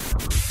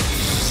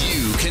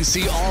and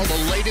see all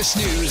the latest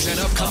news and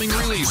upcoming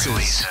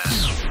releases.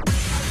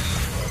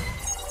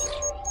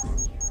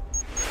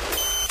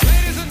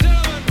 Ladies and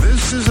gentlemen,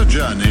 This is a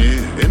journey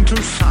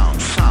into sound.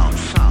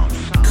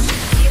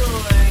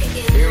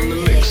 In the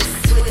mix.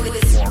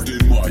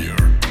 Martin Meyer.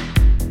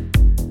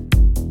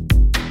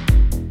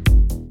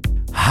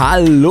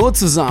 Hallo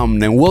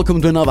zusammen and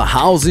welcome to another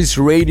Houses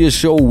Radio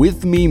Show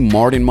with me,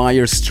 Martin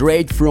Meyer,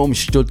 straight from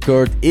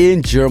Stuttgart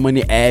in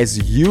Germany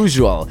as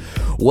usual.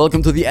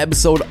 Welcome to the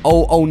episode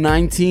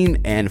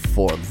 0019, and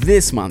for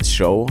this month's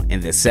show,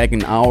 in the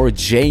second hour,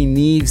 Jay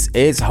Neves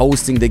is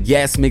hosting the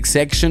guest mix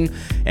section,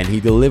 and he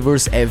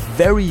delivers a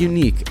very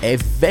unique, a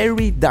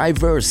very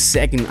diverse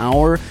second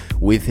hour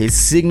with his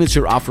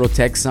signature Afro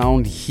tech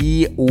sound.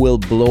 He will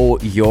blow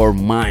your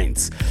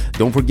minds.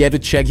 Don't forget to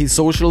check his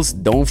socials,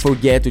 don't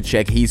forget to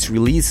check his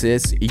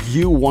releases.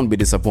 You won't be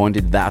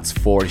disappointed, that's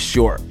for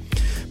sure.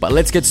 But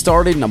let's get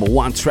started. Number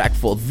one track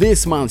for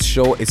this month's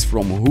show is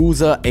from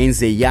Huza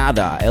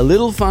Enzeyada. A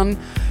little fun,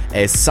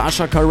 a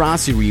Sasha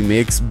Karasi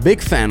remix. Big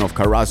fan of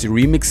Karasi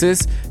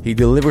remixes. He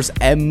delivers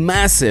a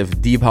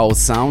massive deep house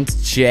sound.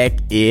 Check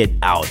it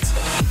out.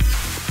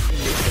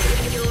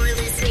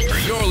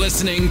 You're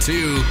listening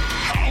to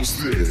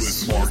How's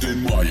this? With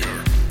Martin Meyer.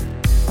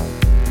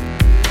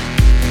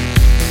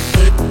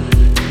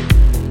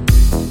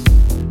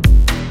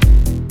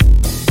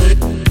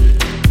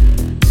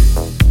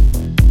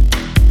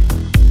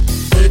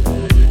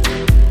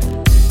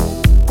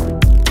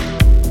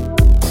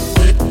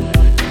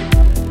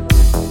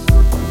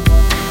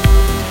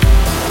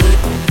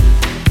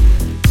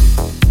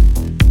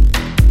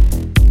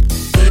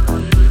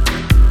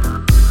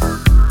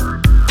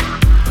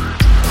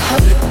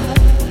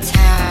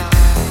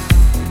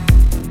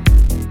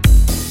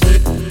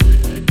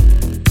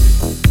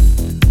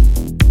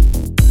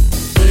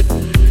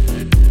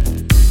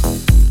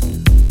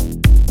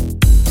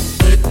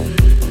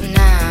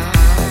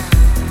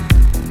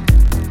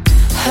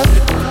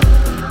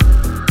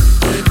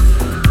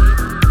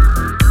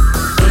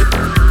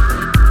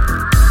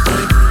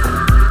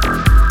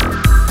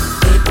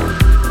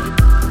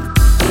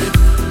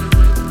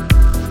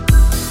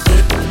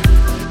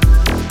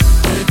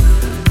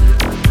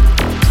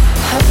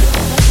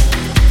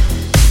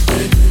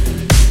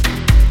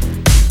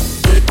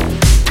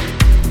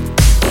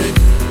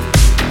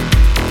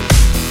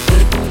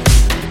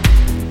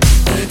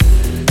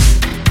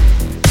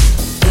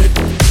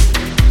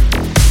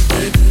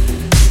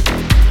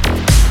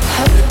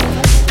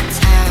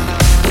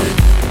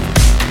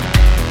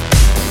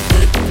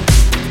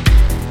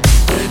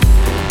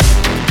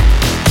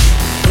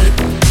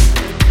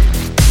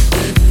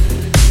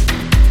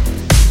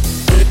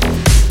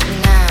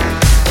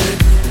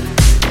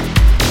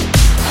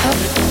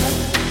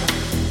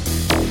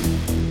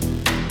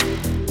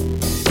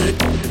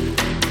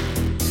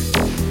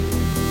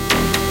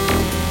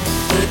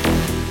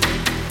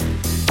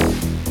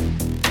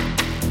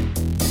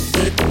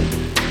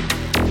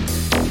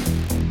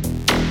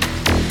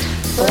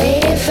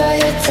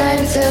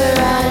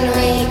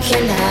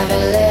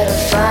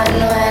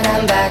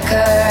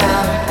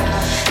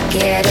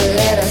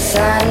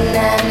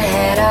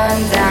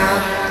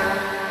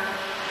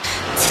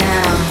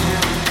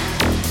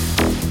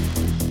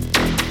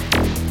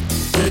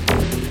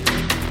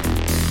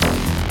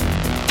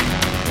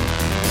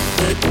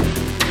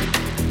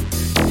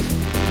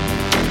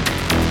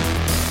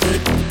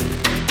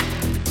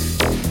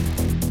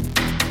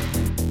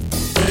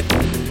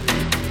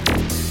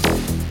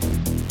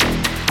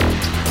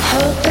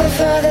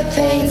 For the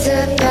pain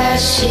to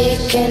pass, she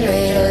can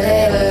wait a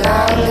little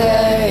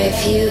longer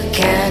if you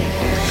can.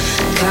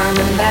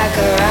 Coming back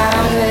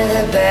around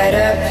with a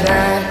better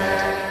plan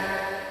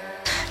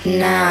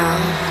now.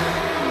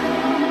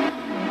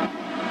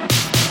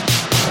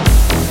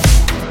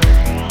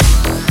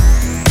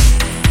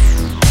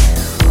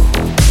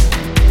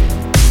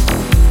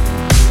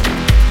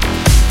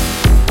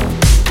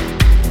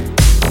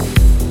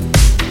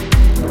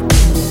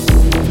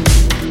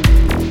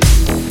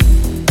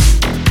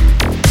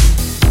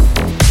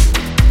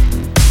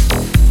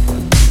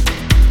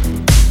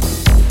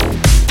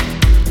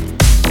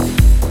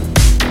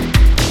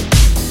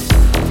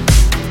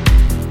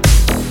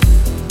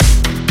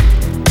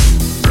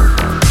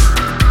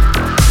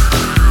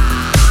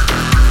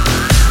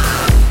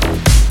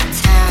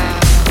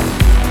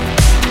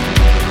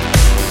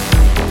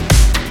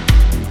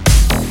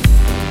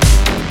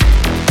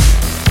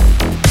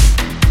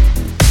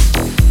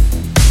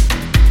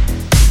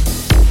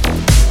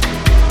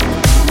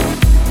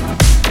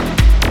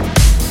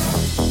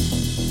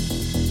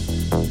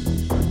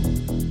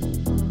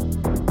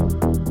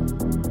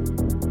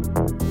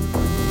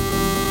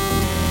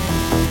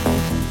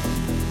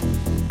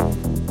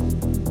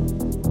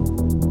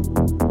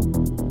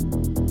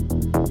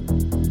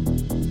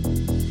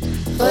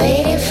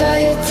 Waiting for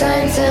your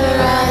time to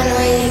run.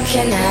 We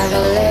can have a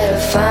little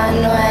fun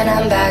when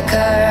I'm back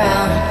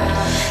around.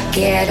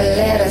 Get a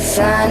little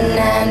sun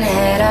and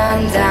head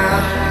on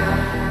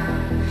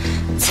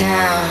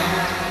downtown.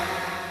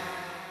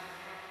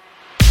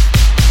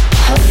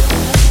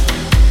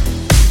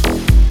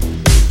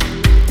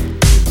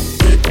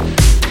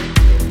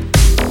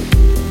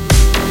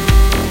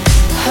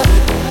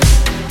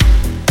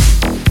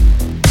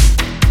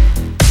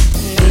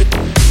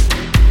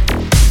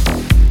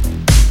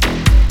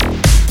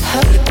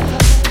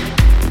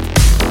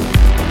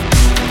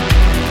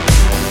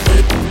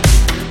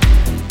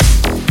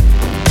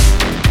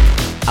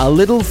 A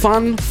Little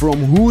Fun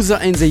from Husa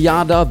and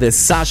Zayada, the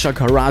Sasha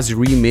Karazi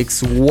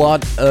remix.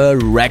 What a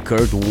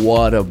record,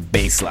 what a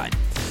bassline.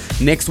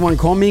 Next one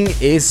coming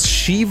is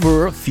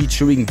Shiver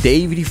featuring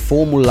David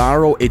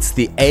Formularo. It's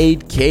the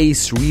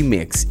 8Ks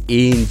remix.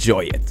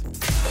 Enjoy it.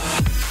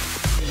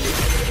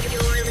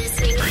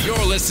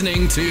 You're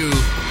listening to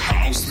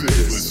How's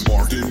This with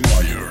Martin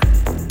Meyer.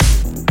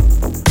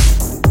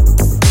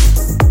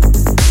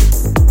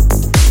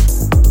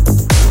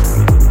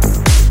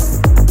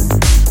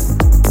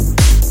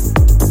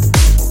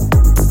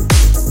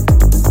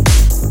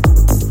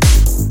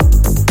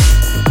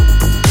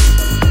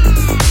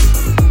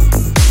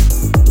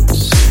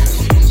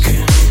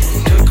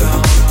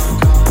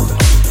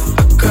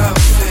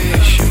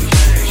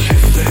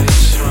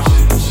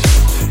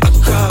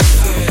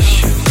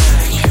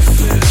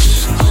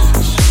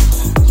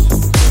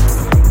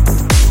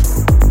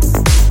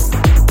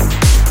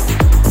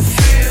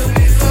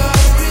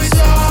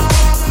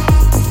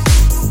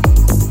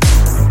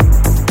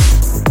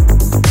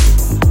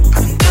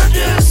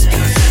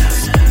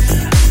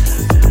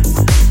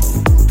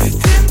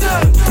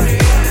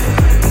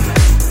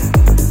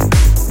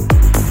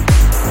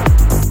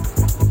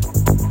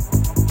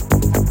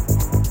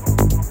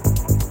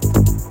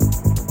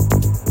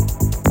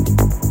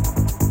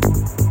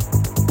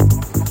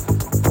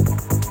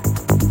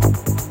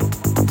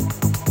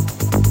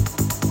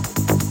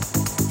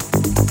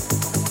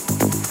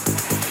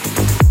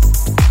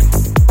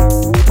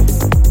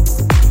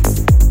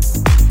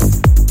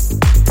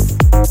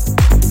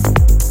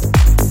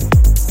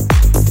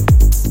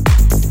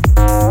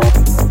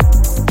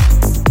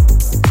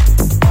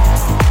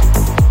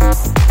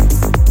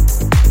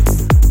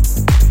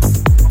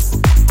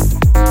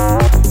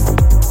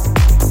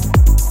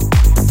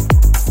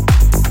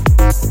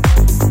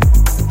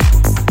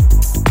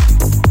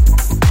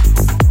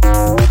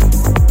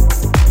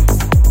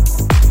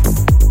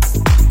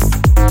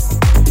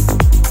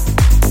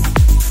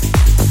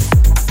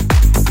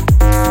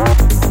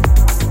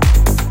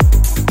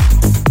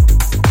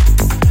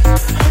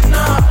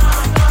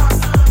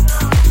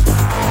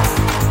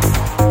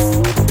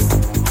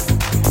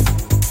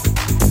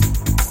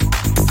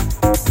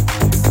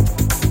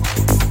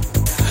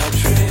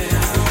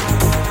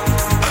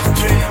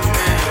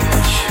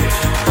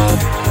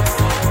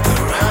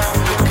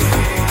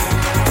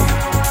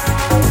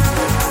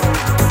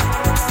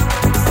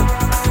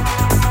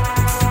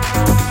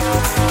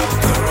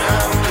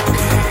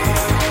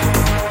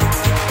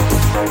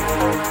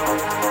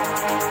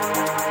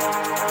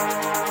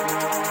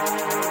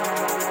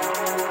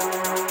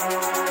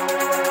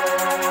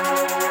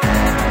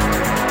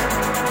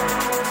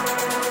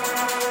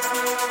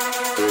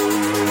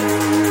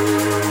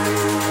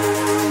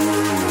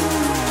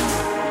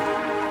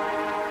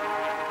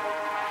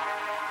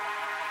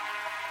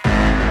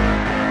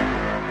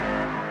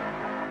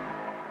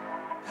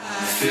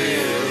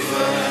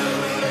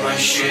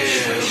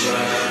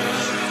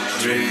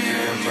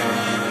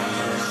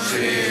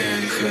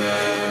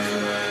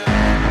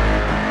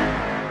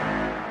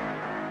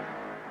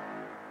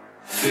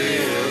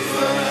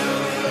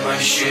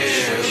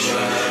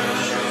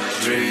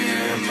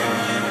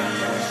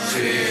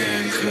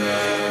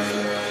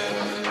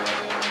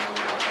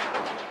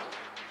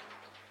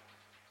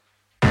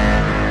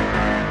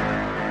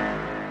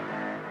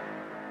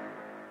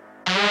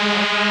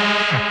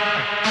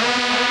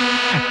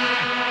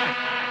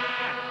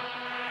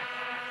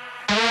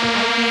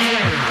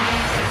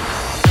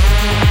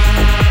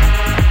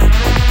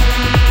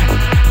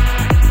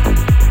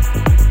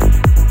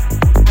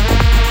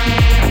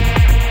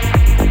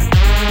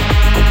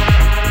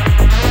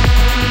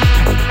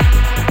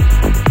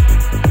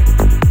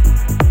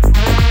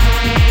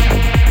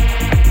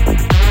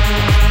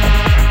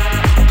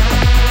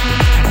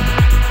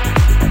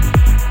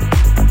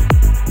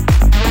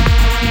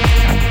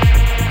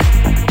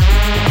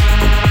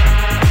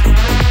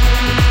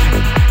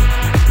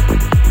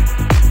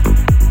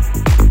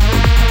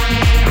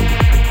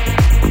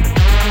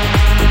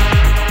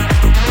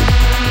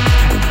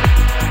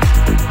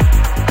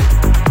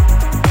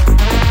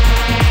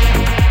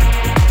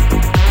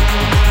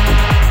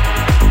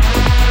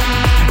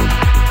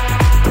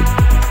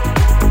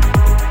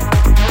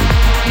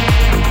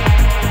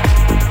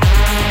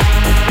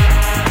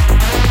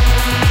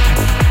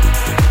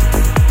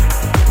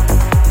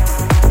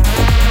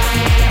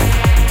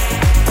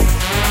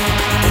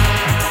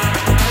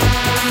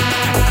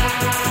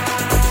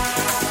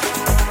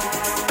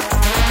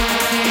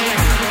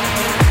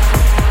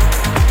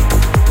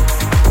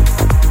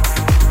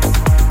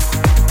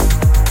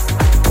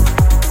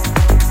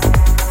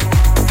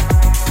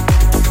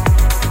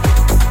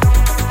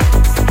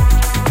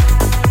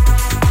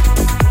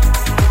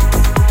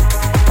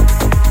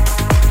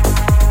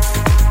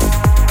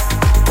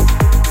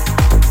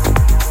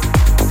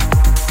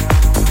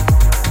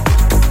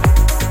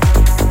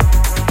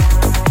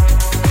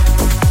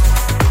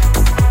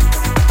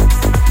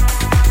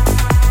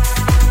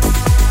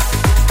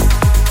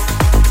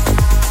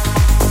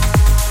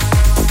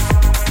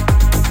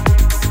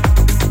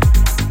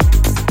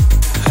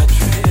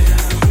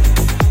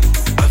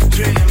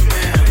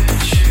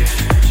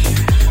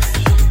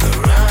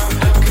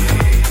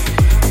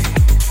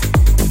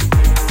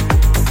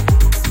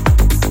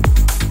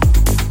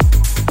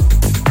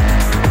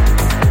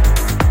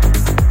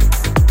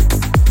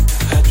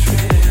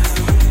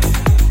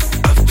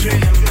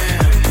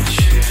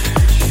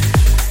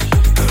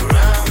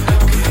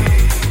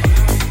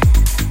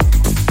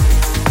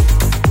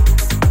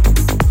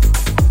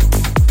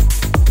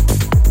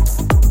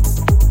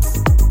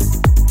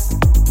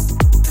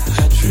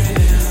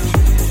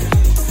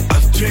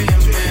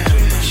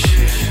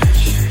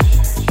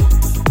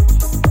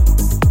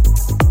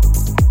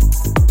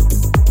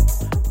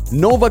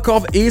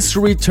 Novakov is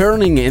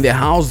returning in the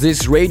House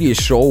This Radio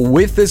Show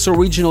with his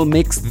original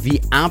mix,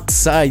 The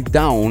Upside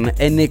Down,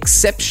 an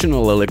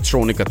exceptional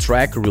electronica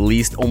track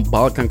released on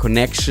Balkan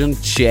Connection.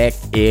 Check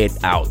it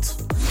out.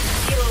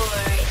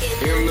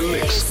 In the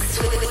mix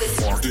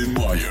with Martin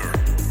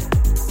Meyer.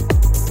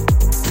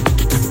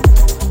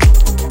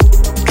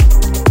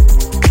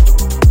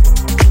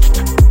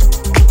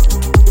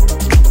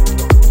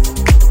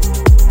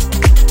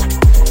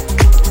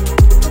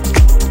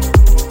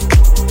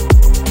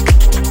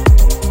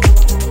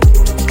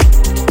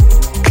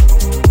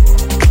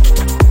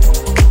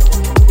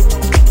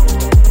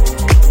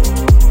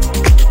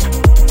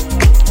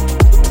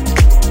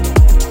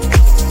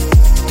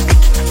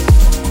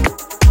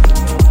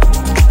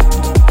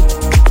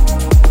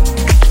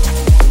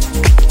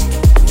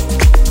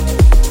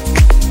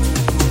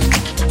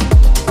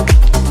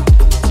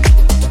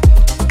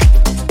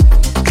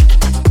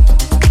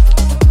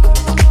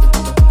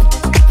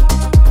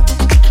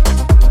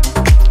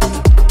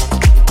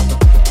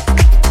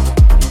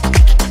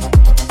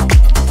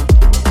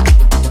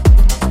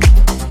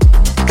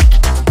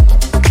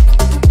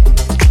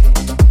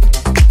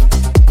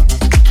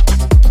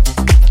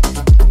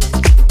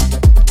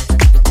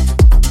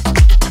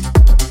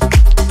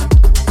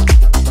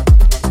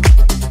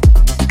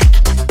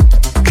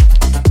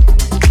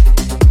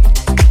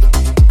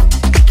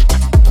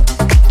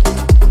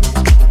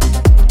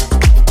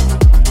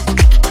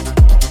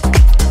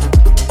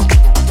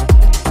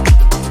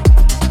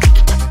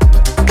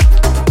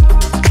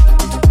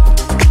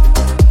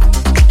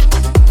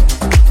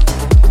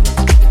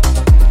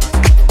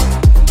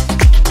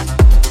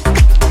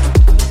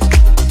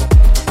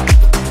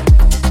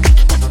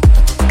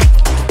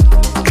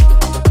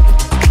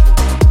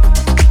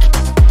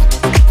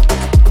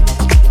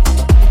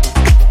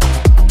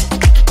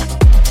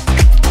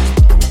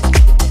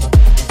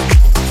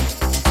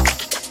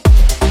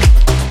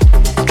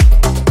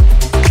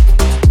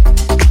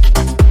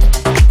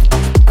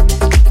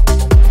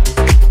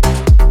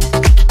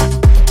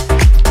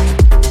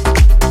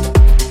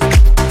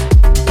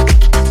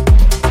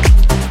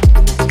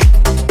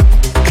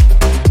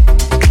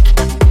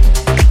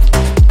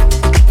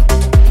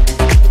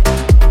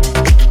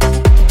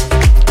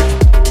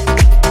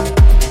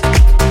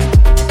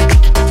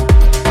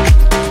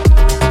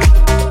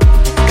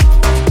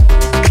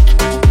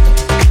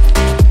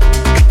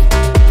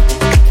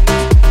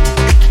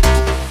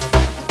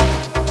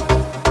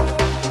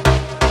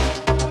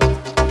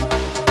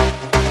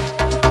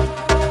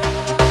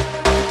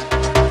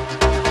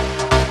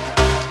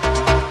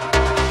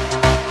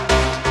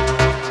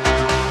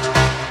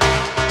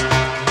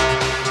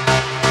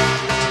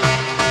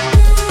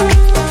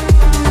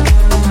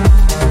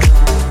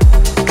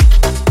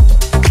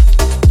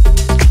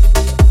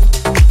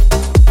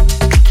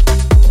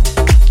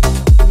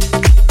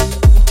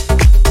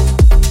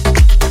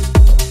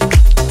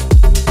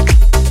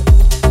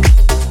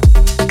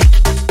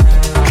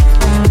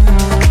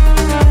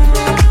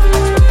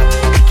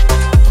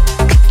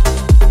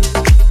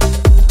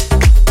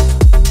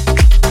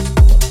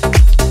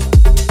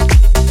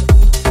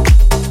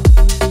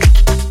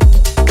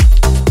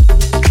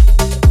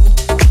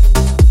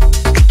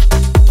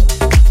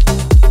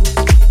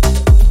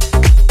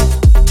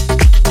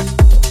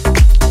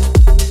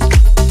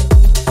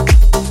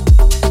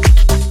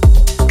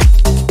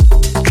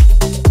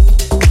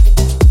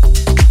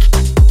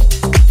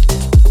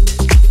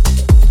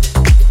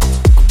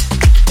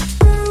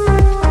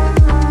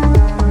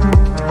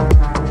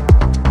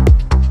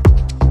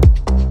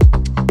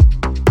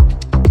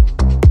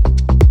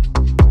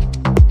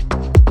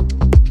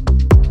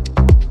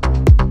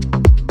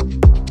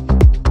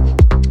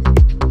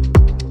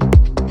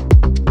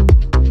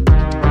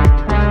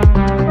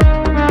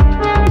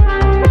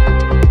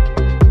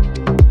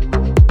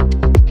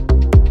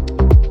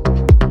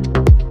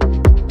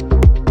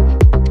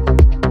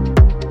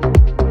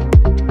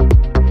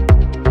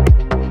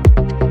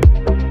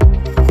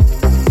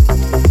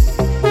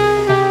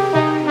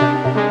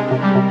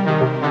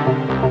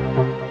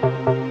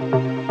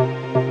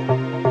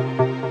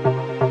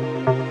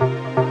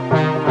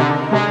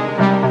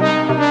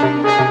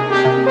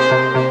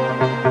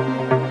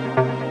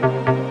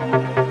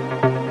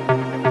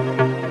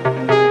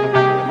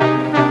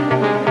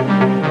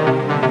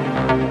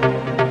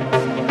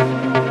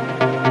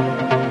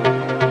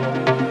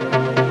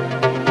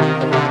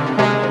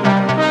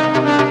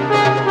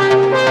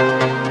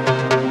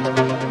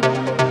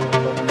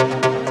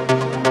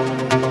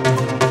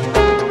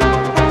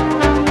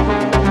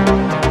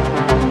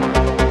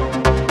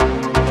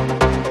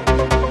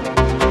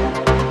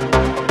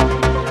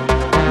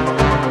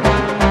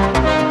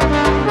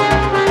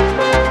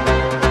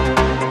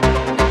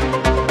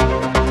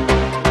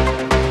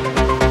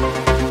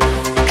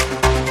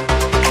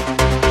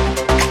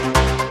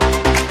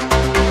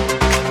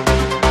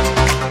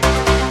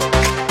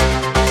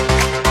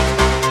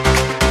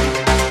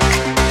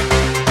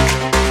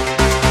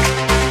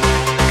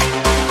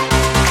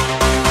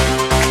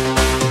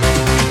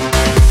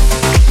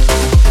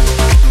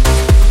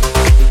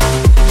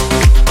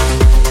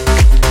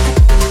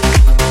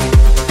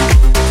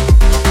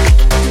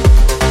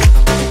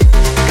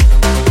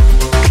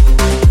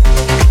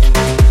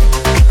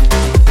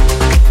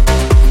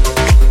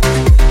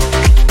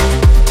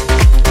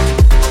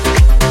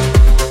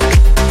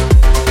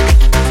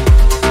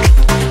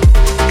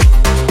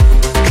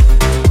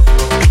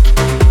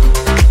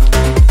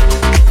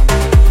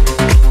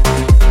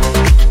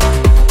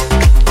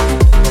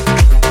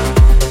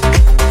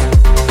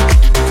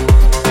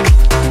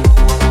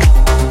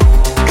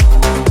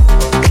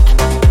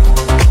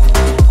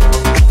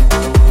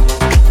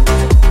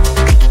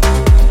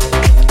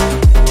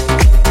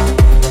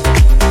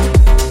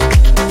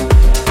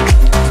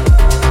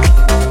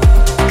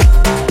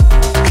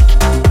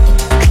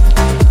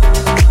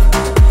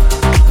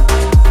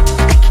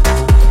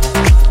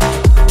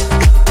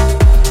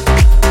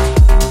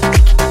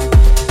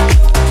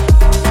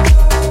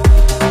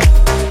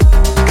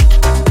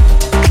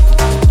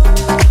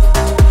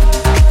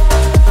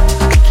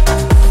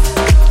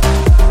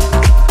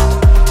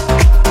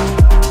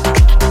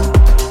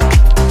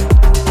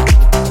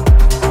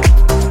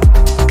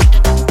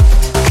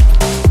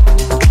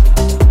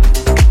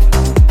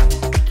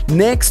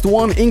 Next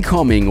one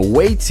incoming,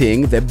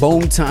 Waiting, the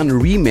Bone Ton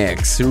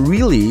remix,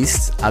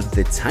 released at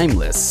the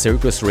Timeless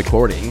Circus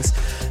Recordings.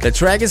 The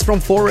track is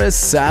from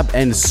Forrest, Sab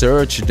and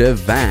Serge De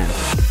Van.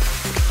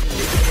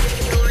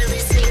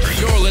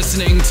 You're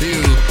listening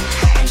to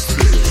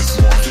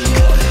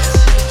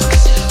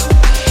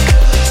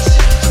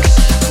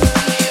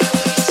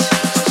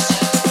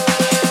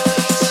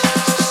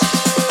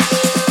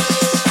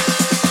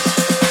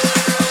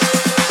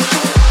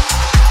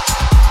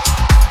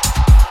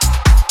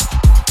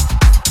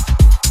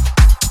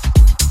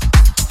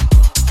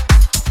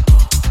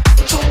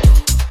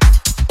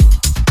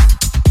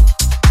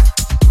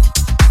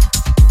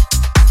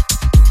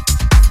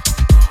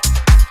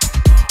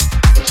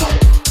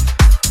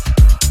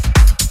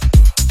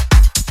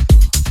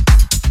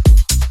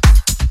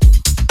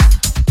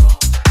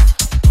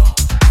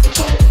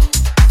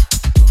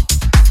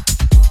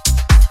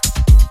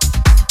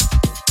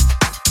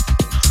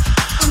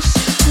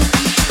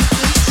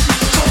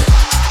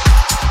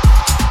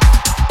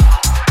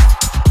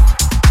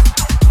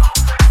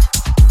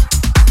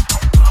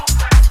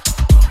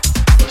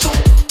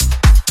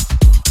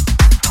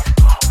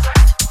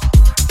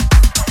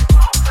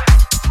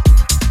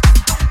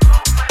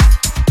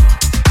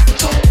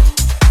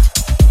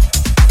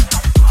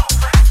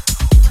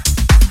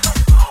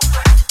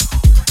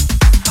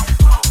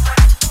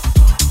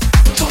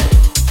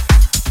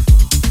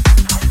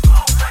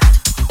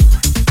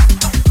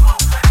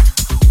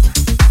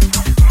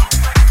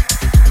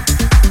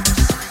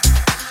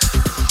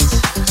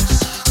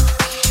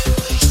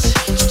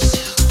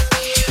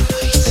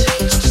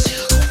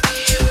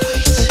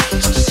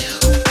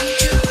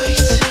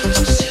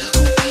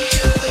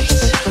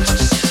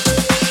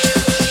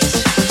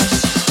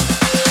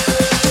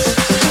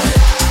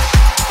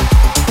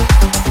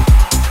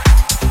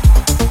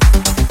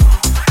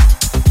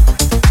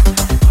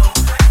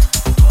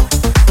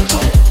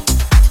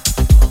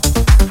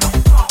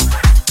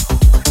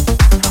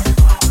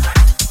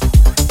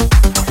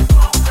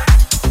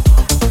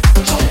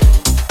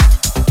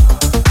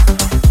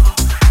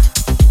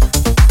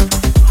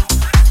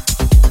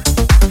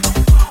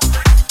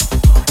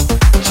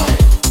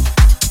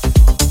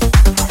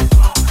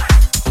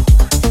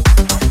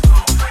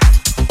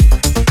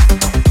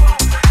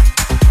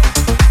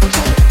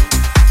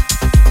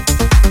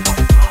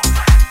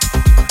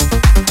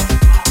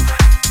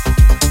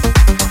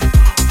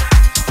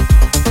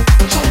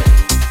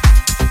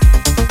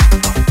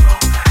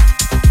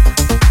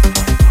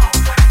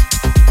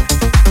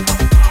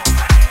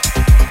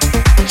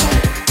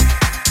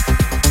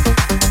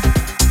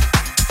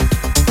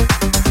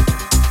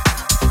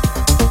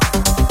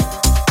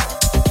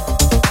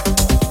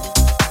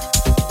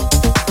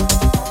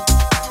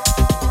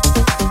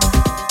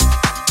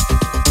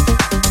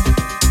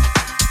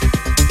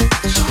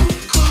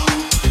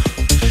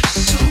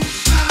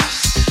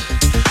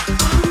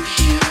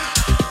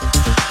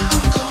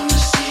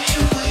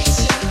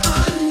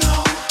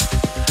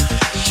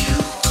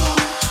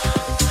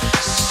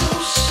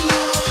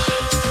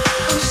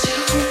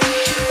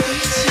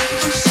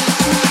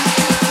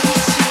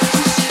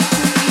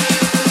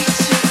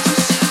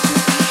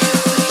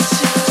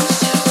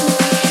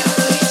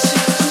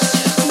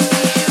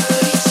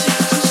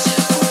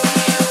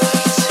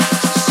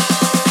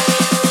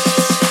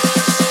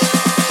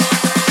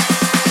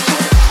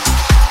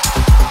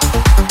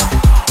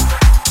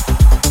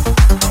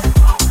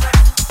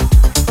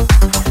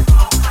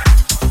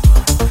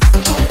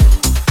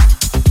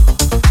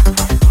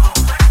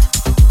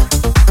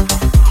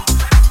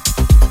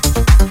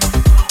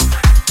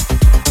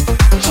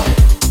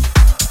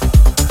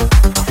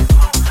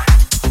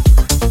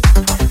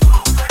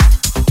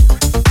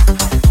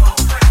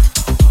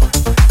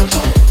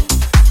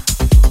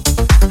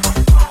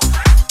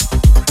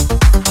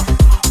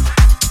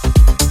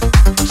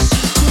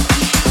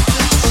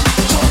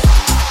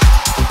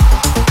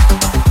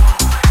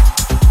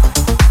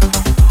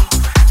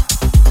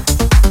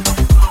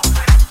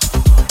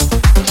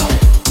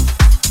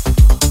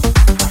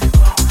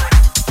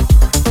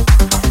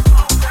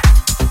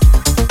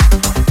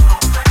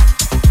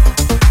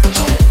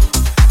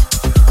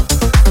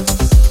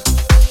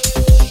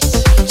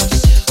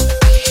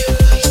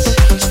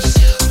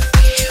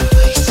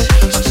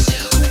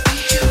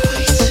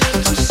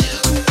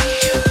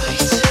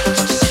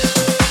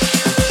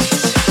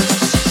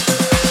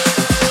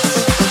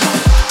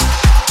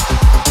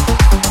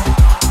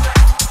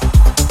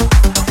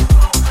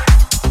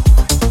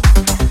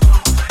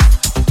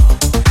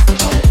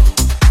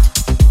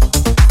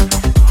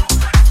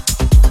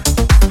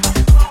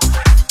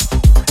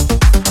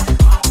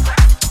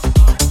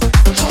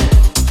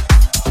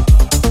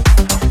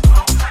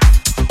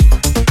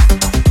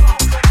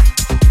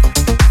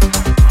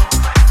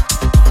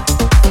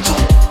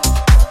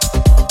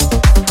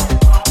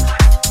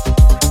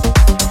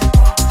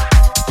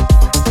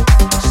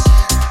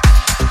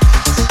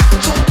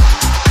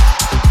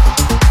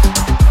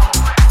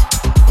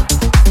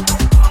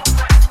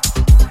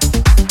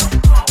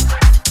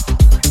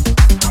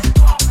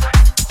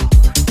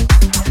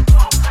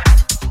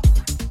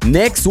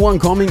Next one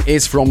coming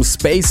is from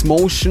Space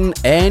Motion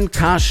and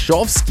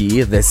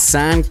Kashofsky, The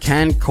Sun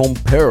Can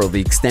Compare, the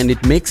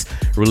extended mix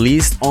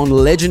released on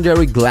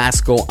legendary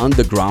Glasgow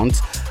Underground.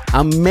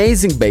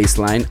 Amazing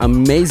bassline,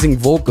 amazing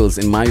vocals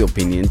in my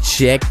opinion.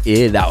 Check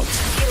it out.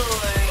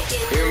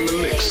 In the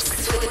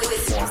mix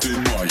with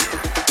Martin Meyer.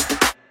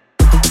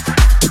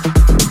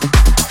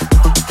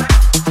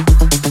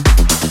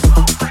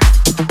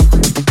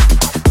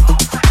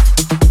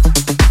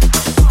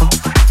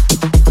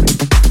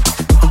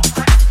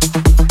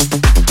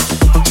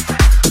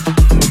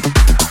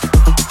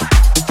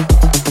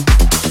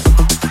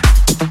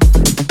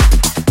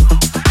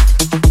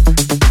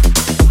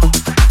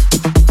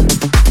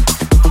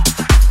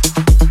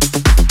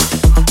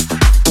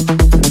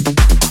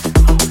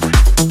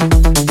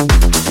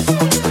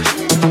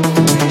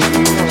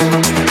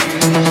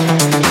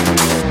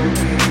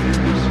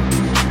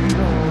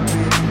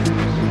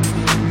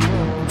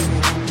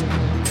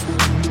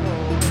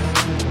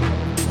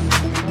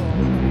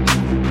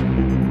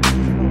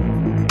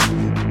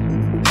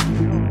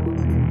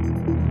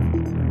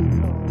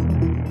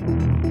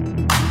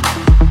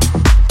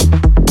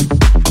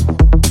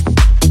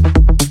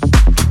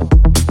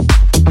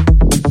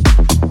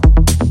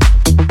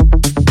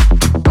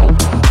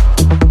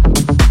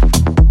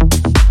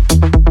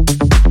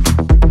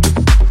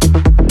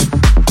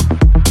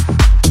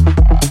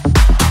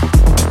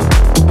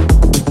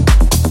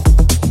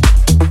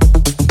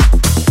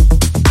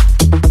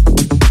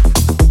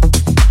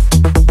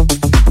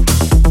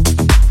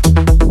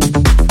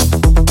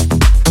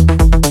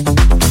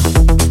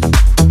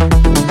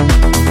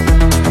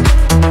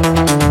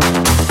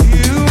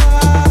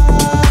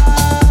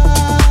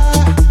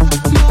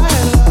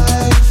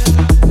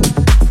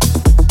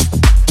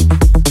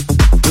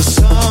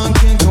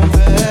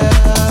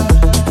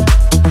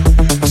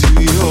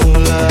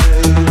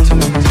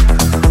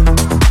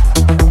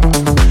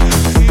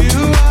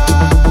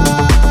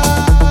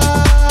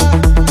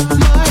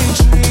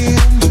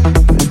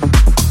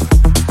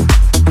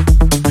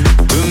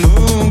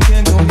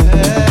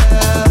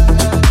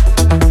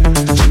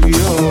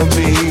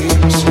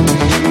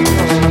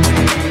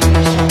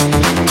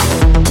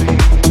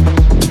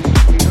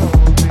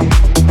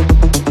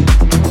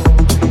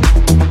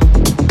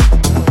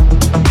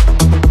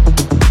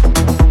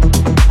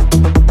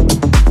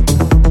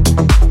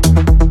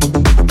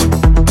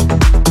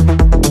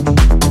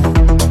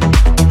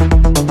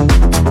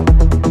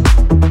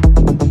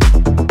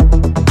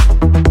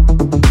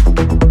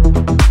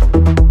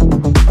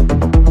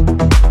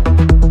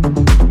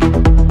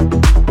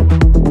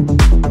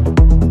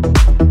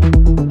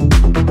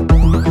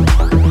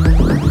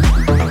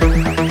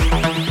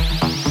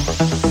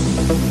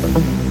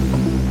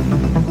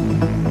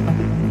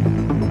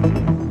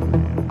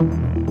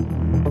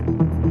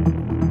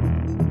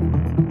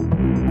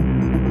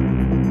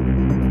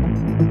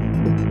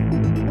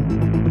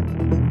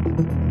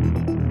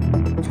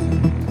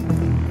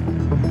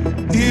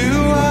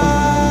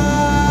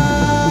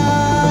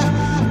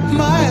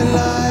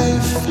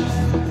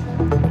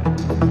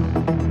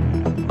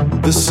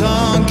 The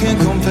sun can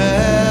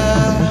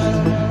compare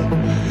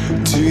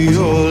to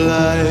your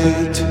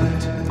light.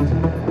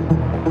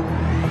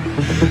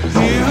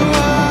 You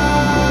are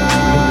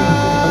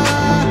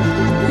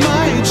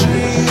my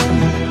dream.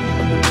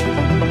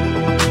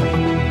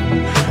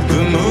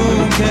 The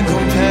moon can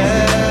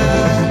compare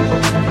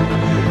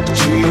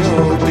to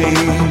your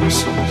beams.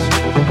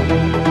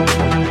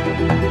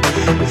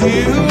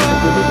 You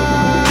are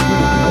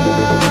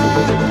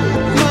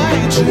my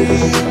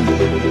dream.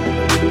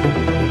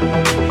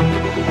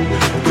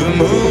 The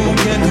moon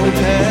can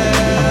compare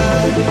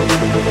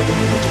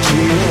to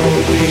your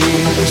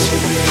beams.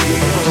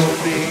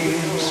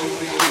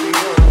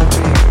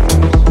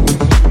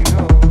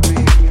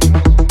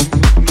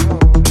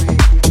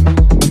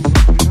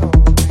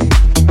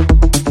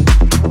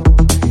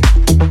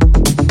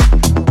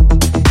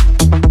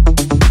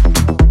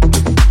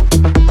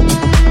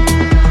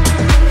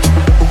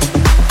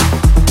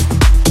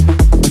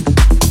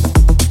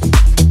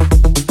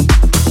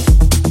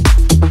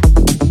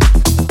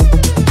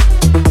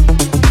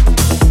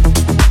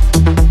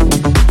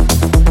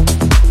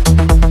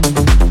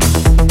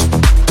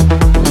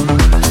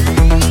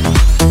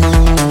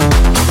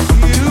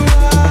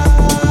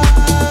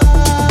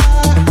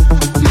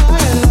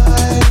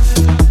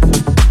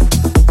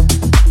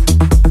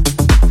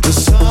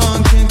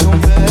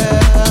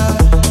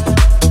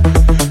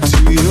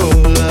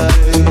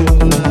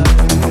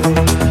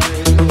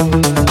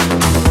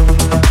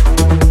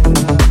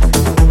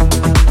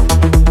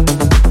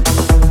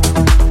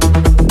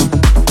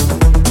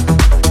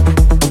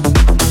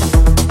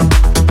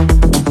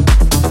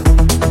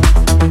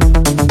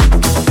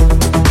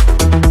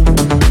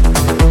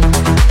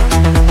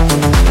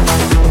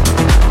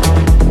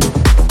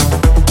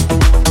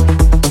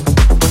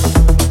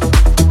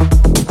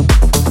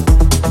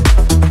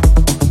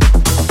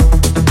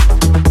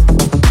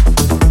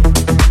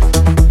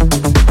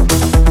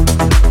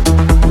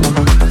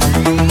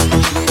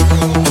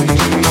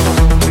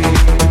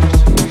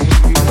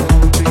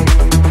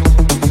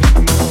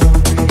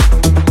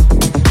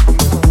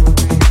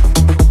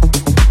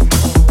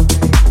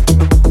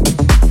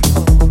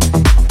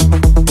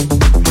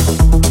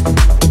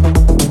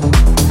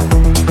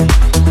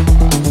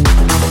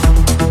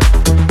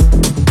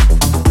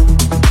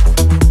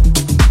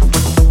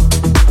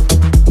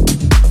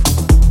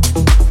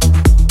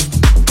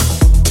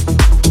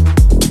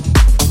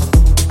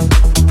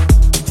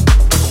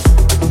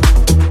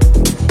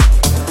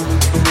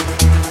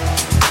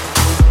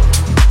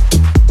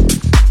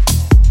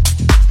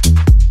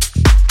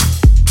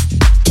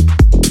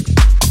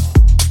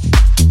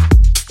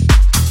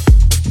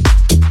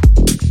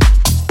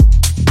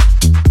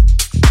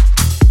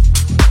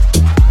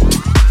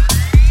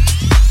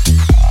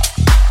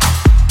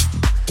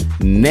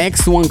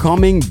 Next one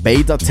coming,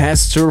 Beta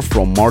Tester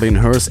from Martin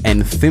Hurst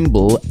and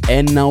Thimble,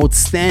 an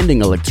outstanding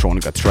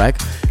electronica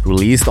track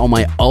released on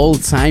my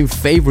all-time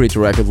favorite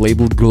record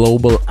label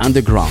Global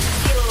Underground.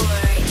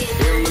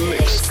 In the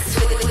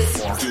mix.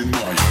 Martin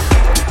Meyer.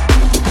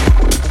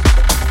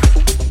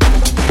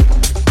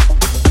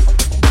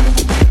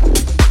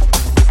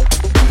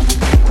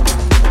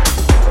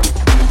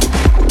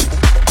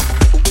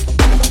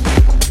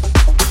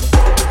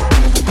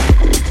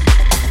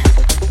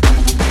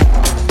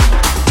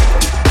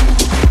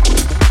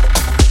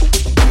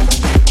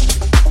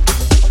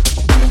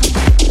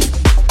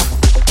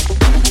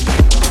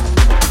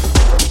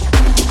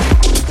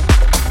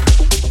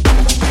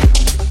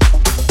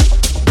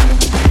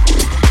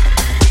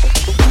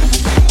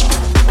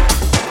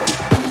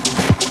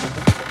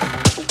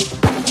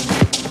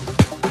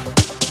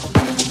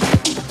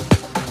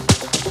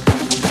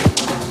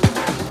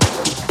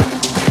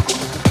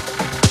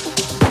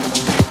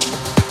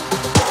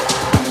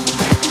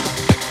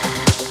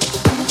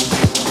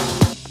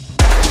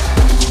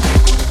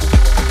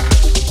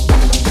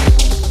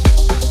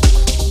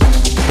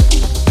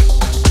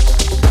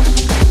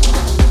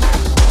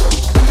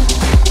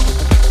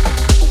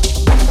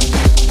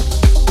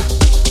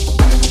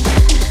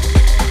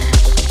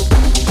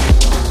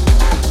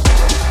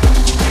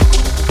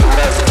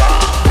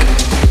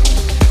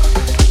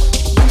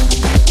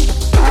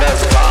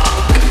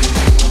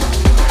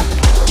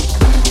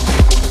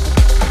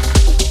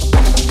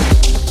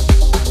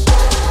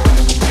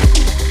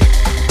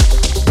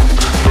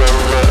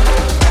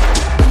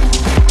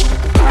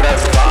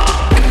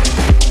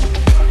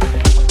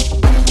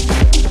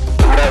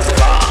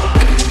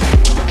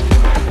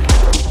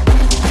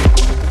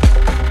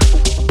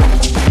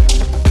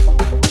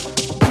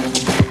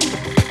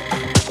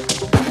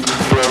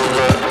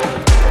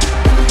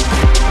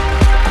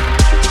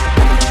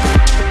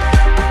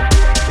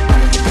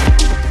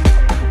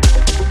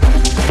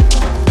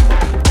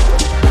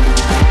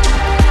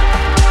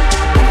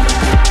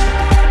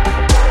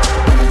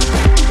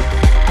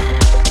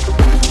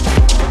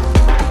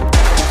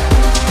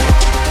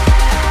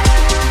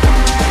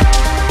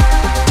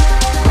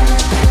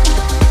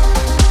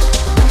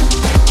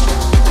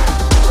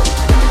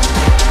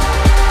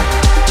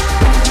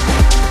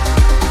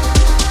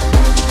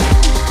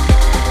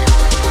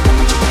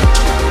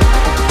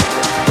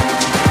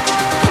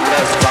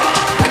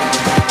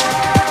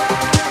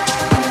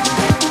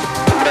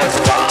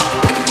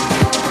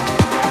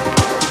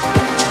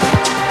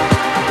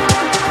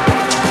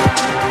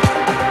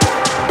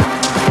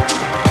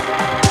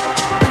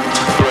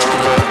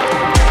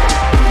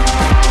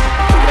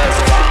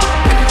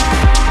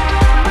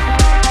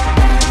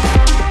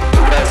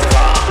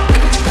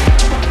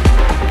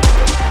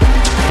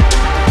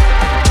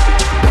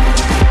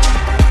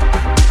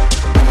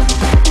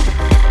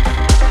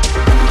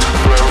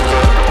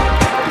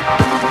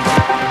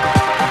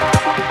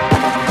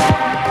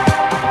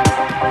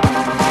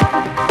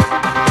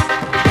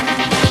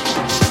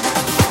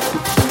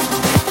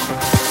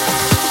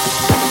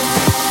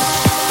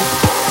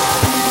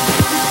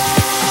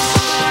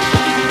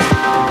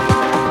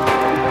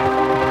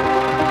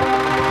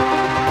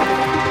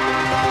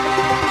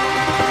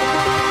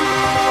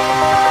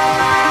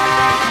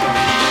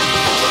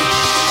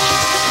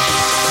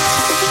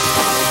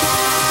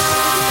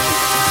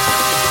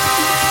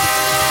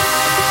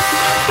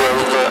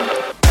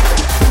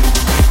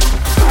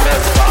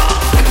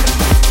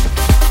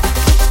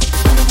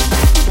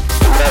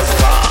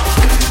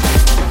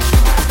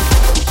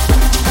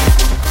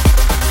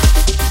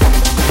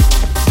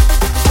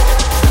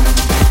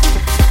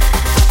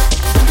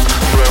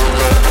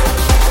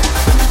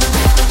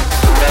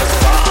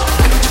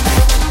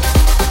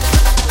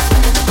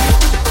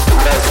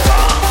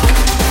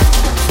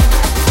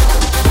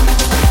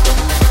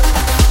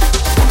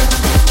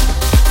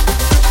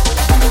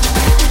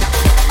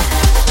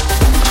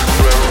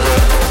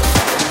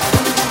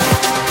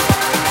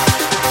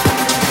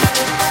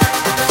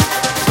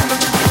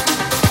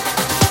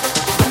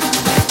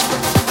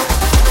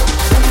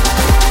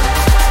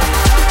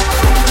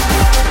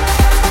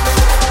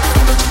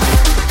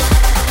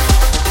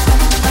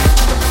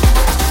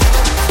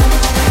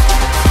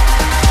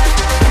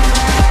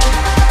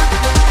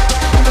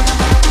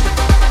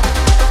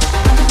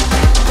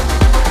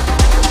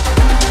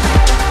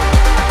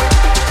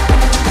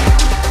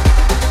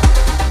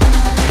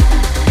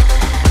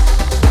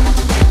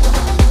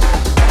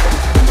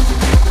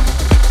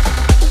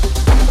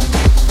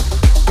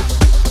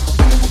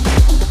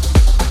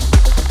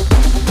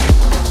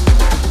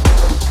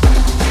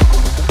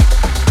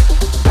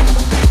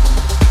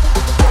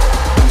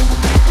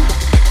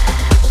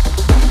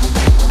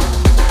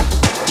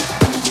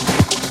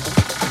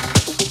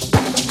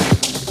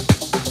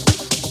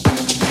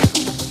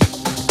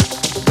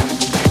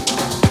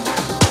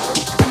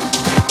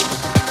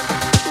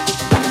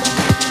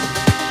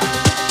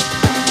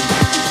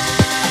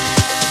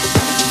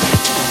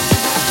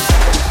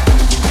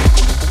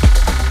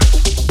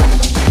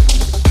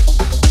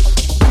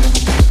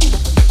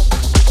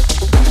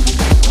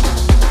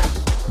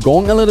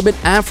 Going a little bit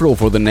Afro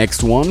for the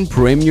next one,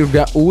 Premier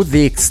Gau,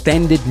 the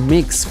extended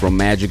mix from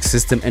Magic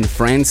System and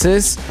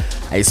Francis.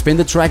 I spun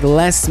the track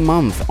last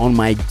month on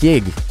my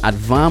gig at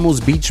Vamos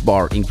Beach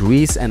Bar in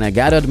Greece, and I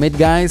gotta admit,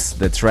 guys,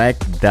 the track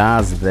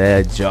does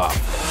the job.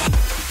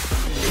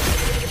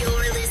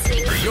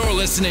 You're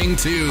listening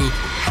to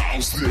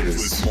House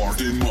This with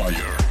Martin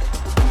Meyer.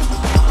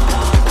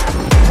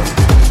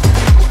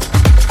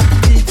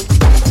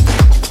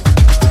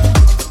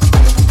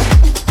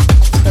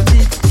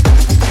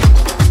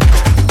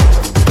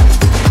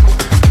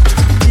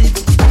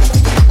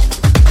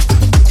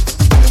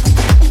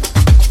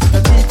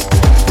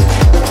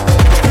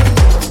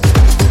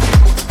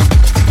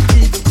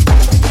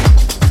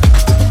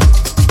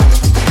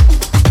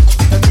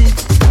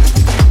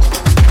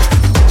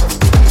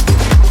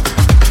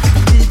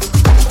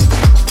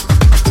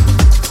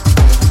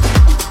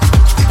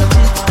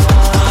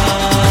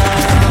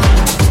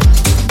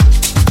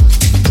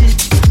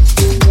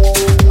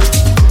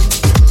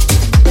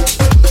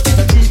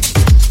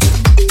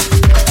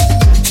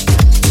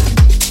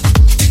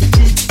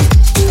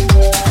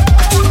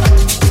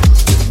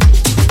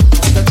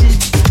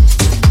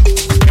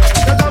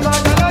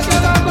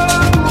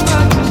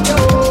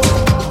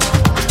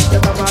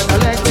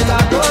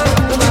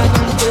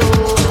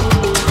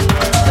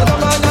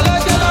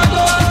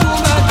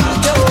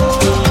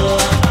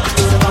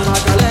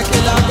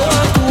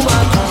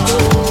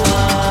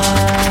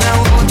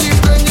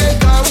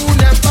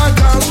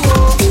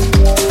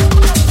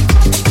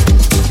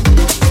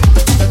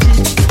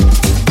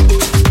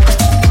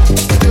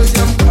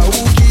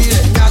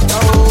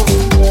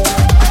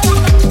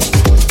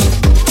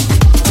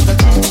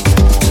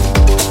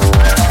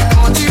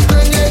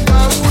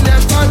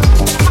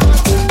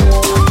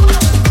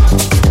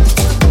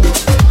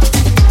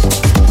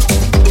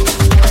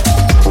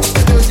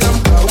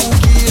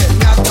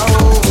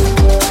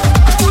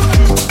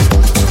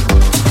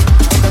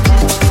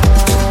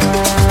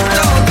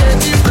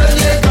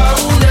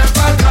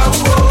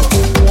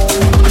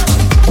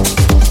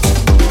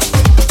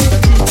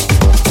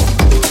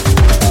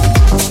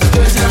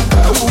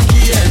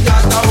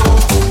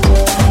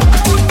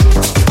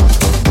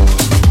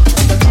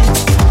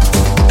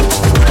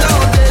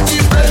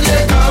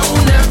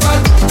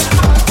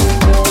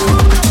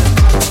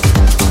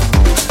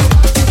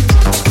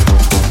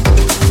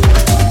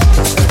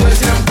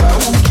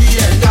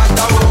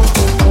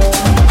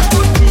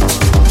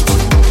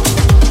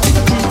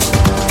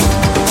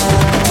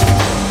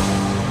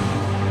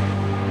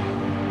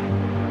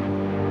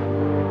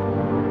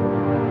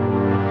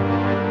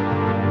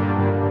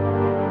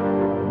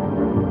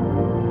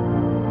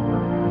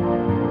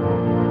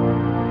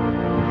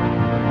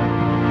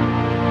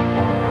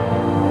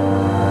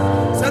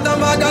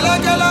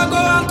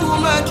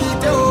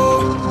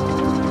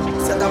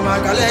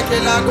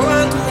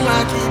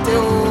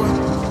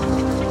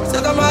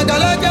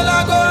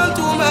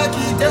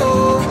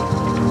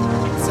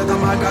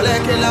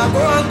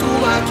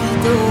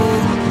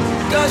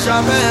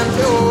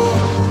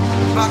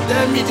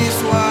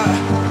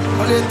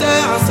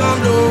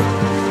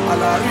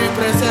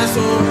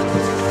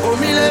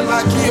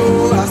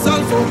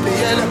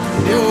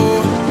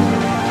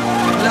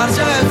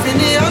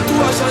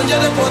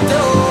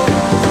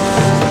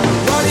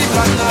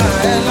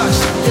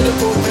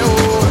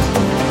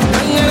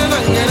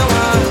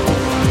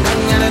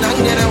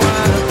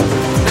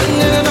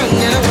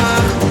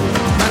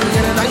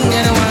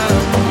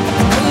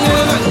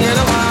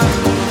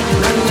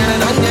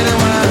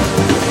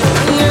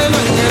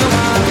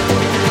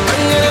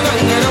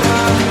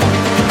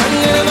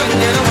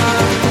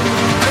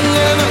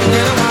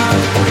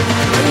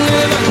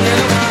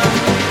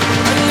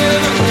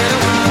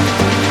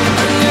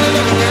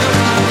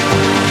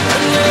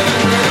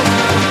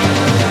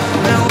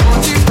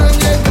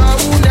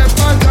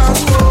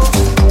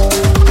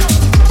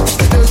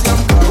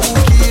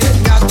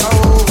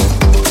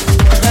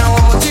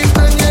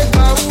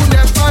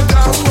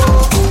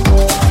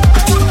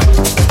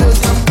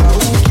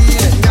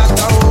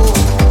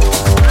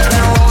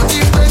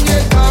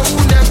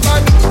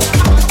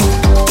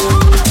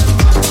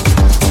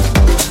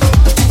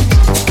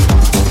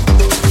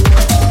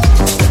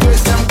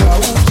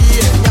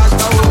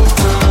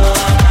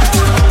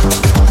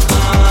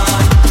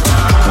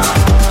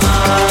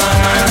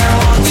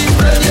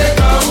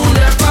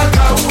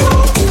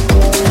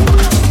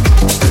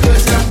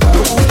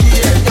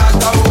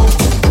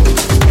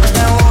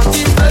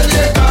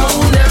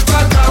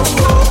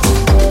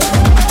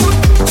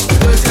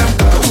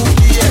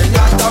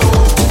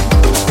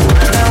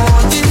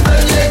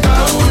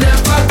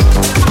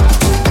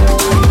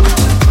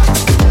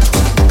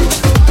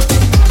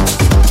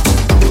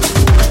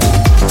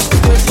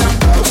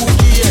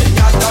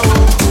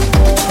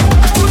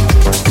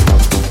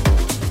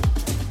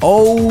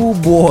 Oh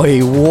boy,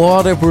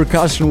 what a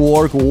percussion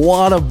work,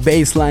 what a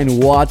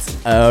bassline, what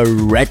a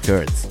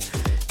record.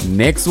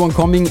 Next one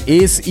coming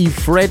is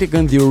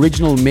Ifretican, the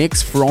original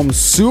mix from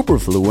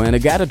Superflu, and I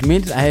gotta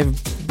admit I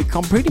have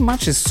become pretty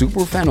much a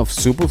super fan of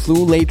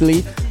Superflu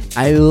lately.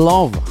 I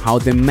love how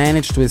they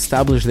managed to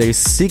establish their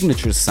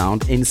signature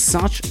sound in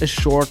such a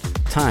short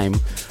time.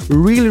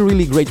 Really,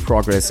 really great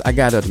progress, I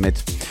gotta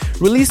admit.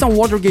 Released on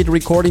Watergate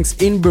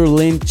Recordings in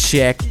Berlin,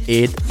 check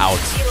it out.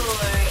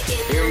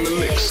 In the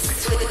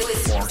mix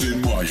with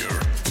Martin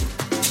Meyer.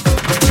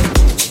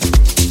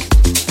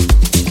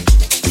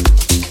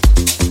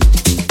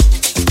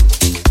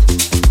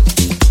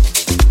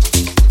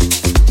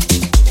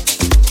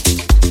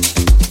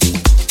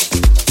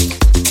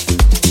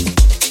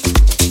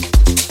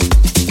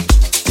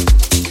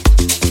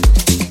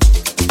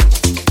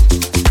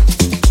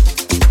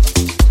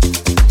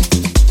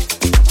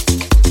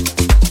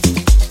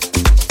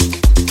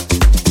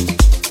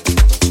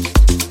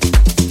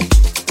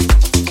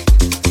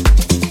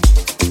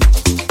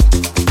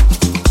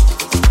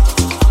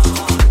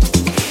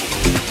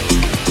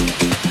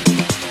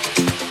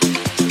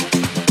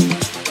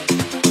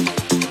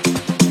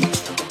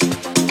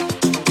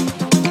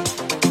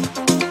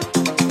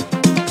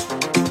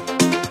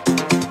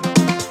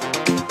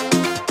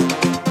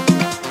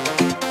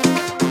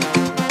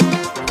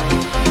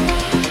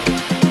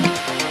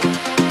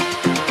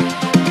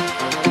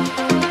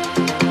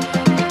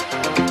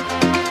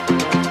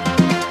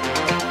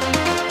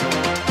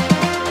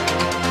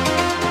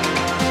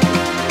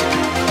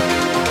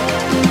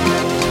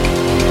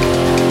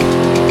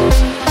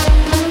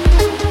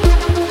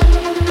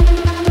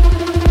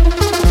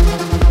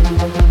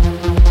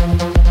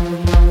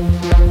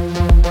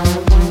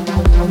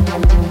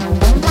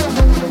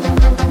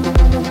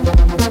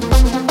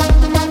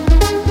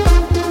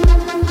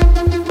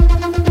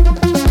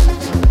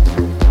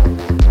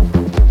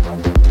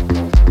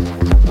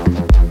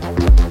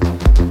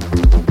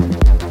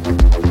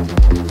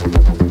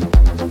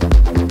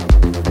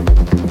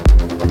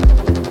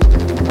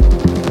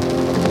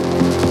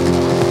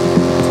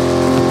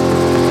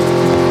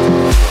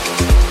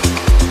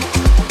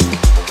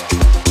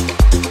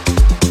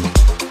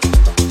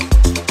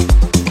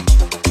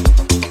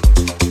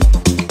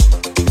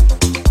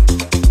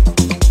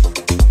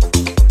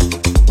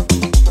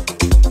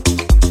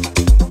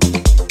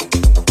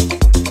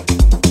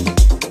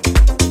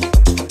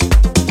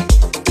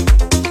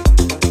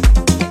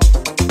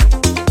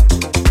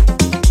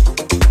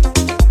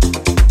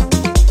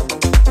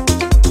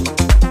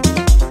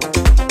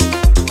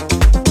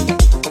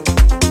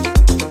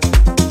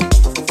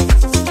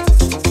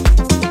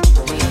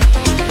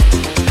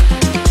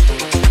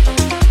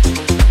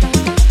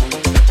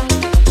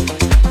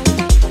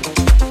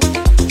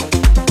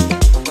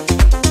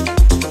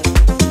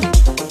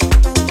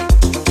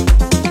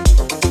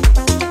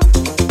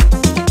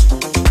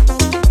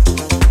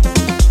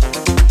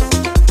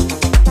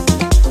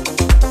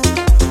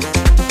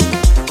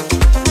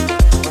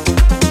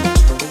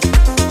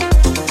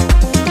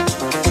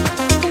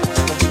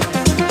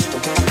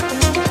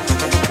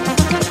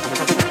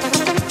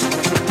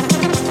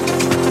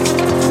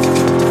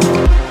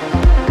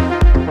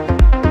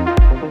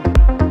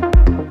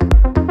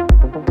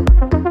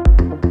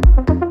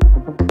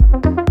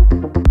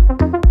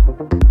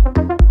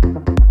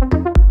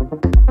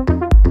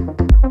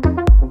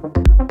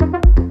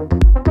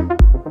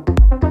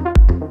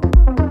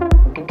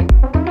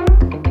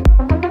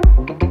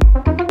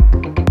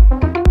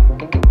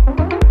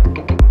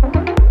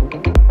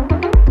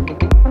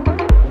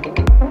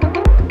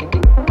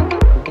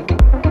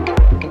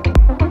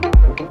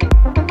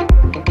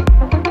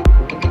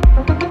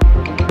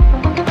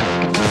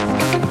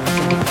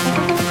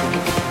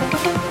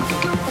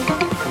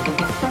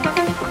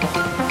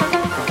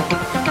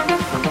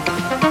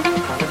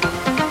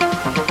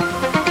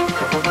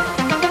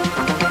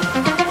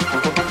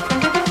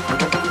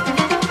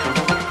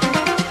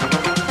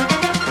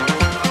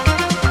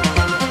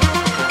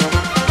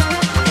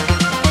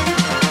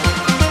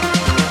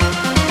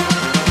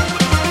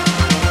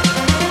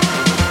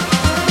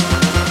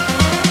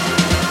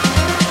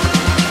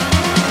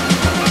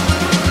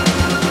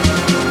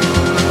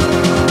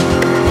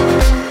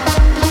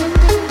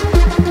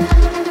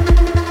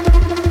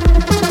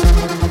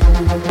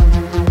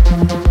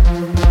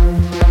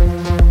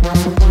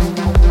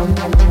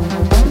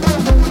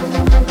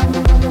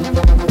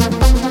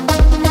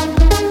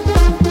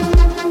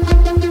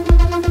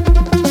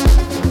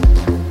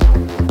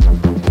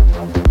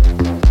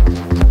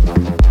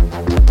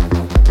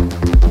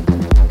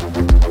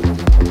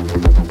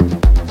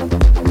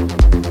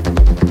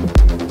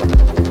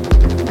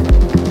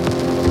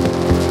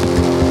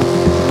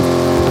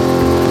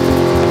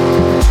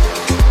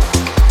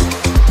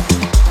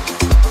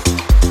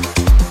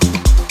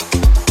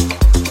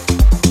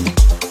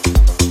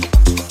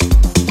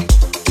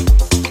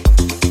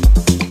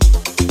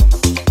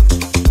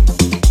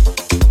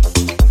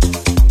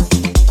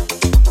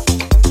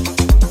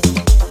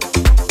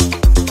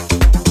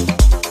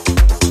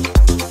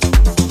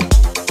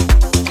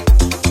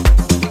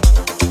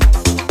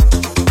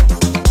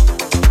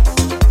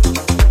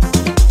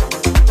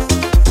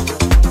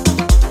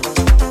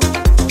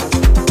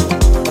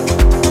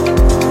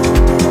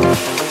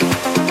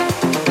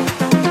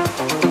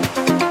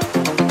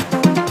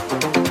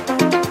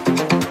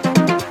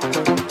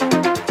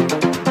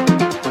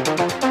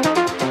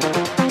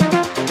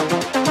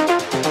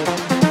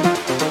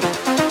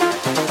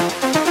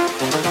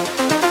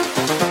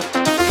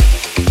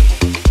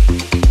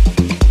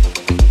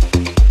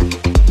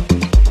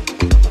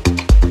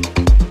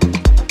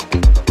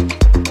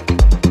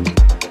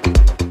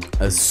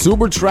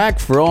 super track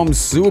from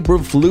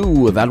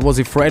Superflu. That was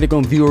Efretic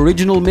on the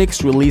original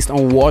mix released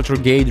on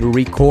Watergate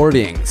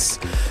Recordings.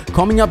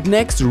 Coming up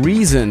next,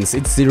 Reasons.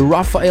 It's the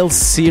Rafael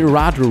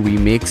Cerato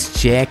remix.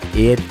 Check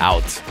it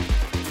out.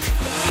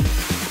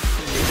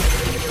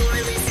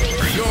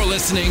 You're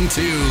listening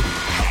to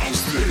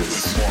How's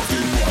This?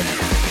 Martin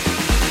Meyer.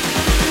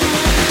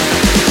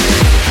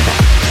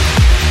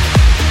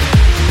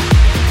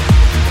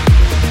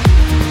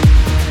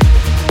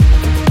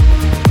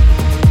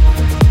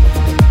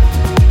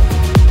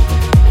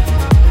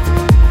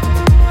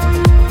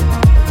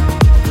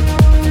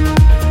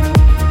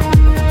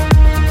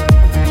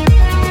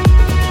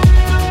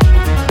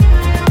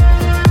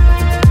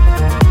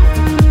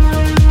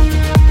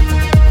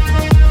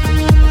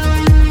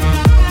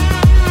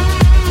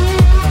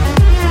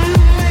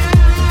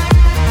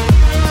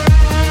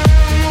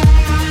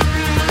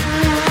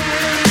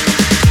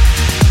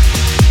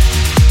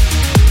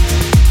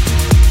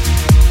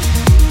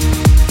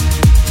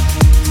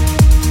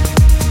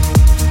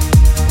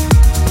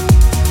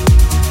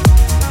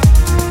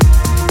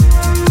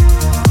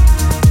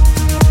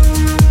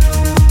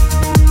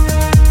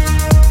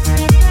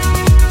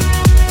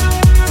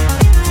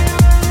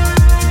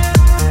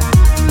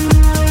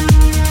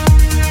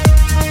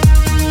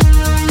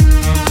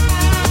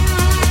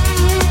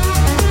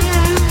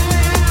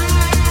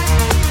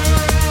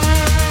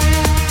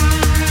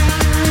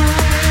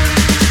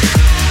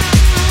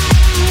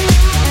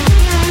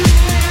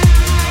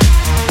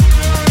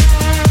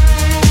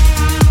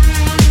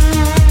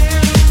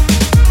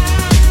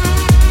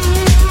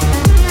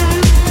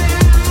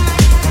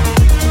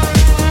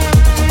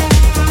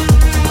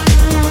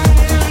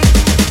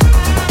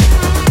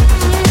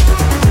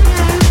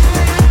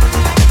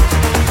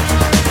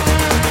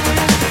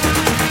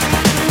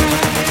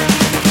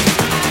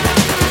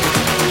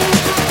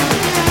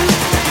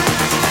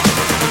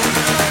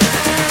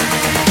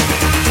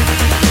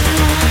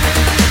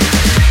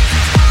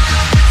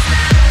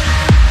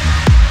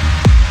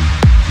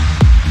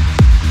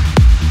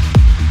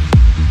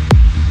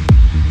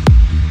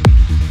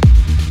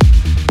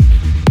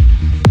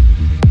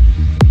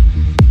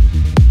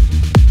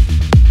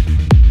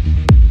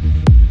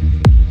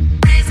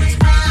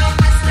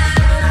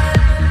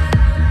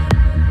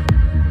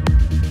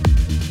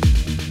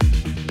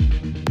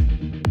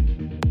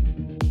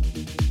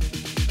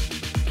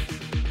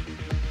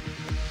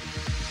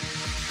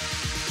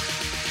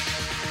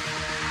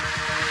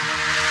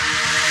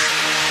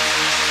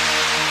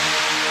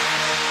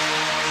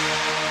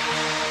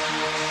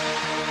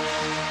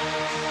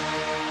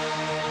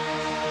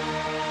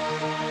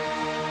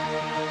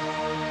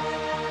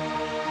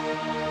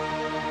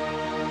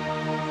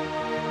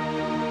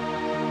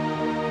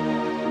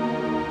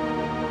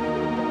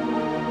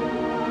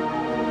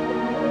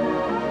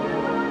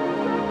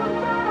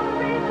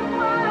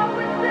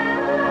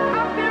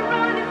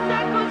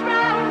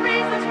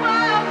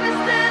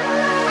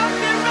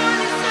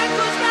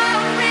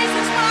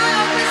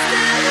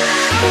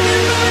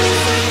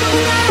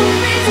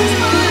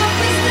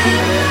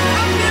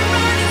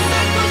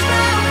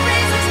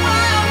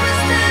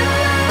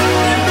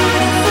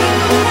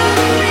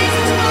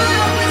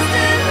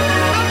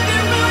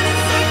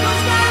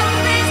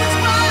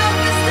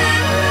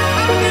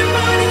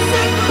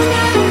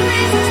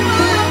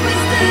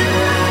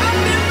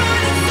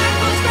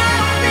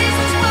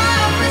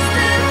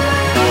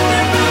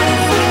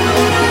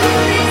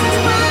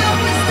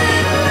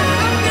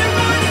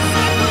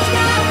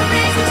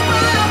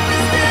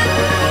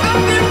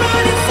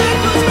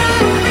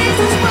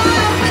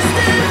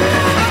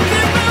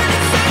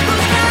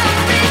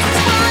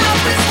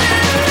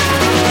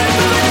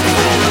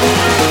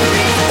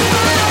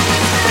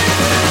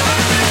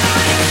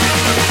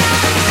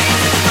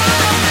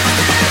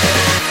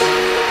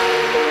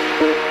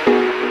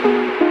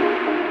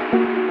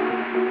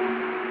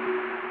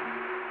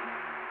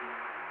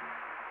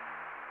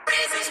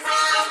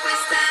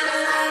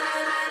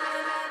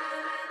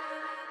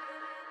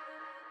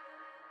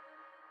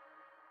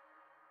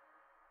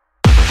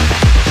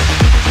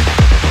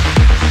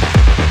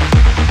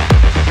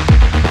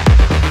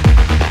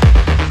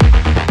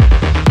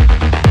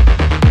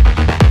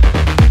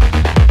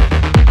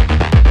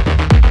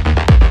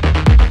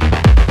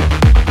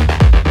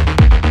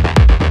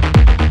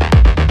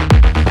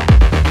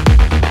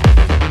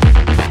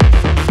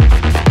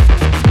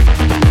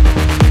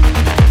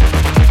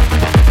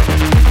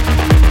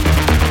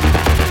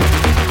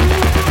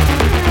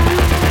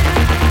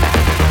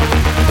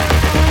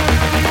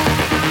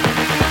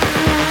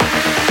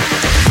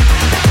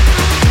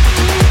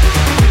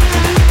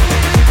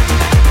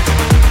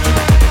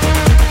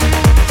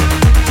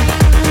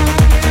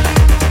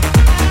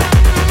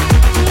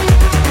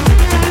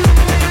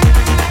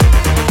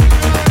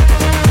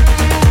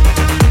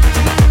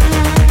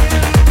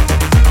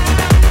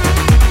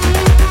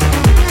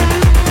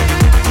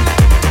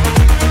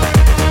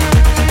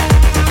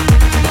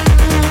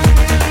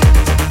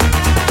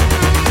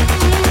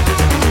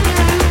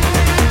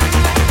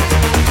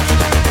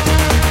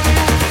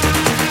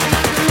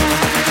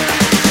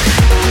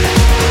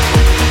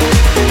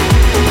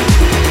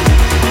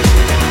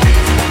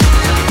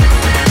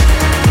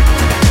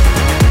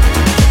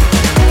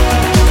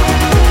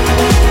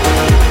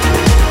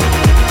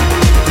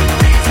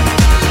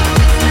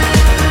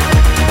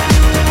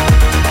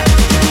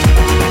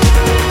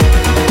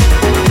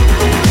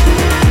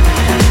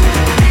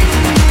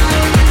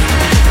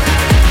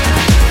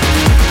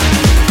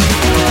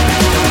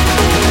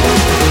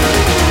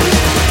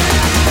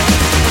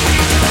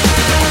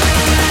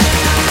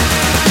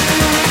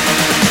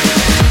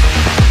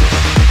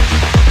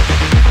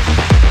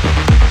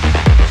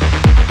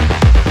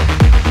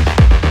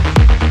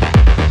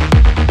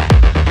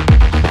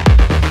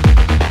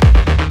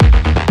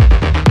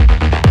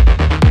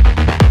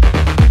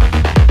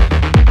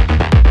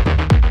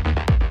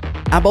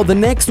 about the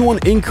next one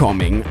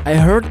incoming? I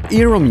heard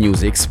Eero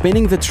Music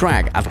spinning the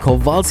track at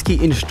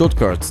Kowalski in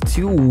Stuttgart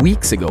 2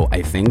 weeks ago,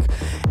 I think,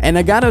 and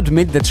I gotta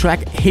admit the track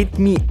hit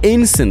me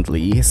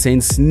instantly,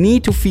 since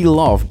Need to Feel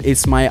Loved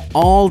is my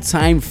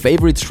all-time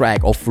favorite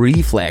track of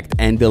Reflect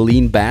and the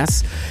lean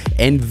bass,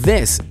 and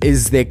this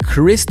is the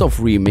Christoph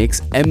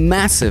remix, a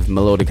massive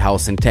melodic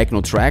house and techno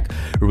track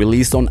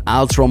released on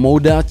Ultra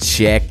Moda.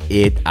 Check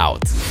it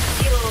out.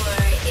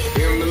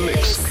 In the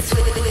mix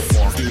with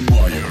Martin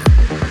Meyer.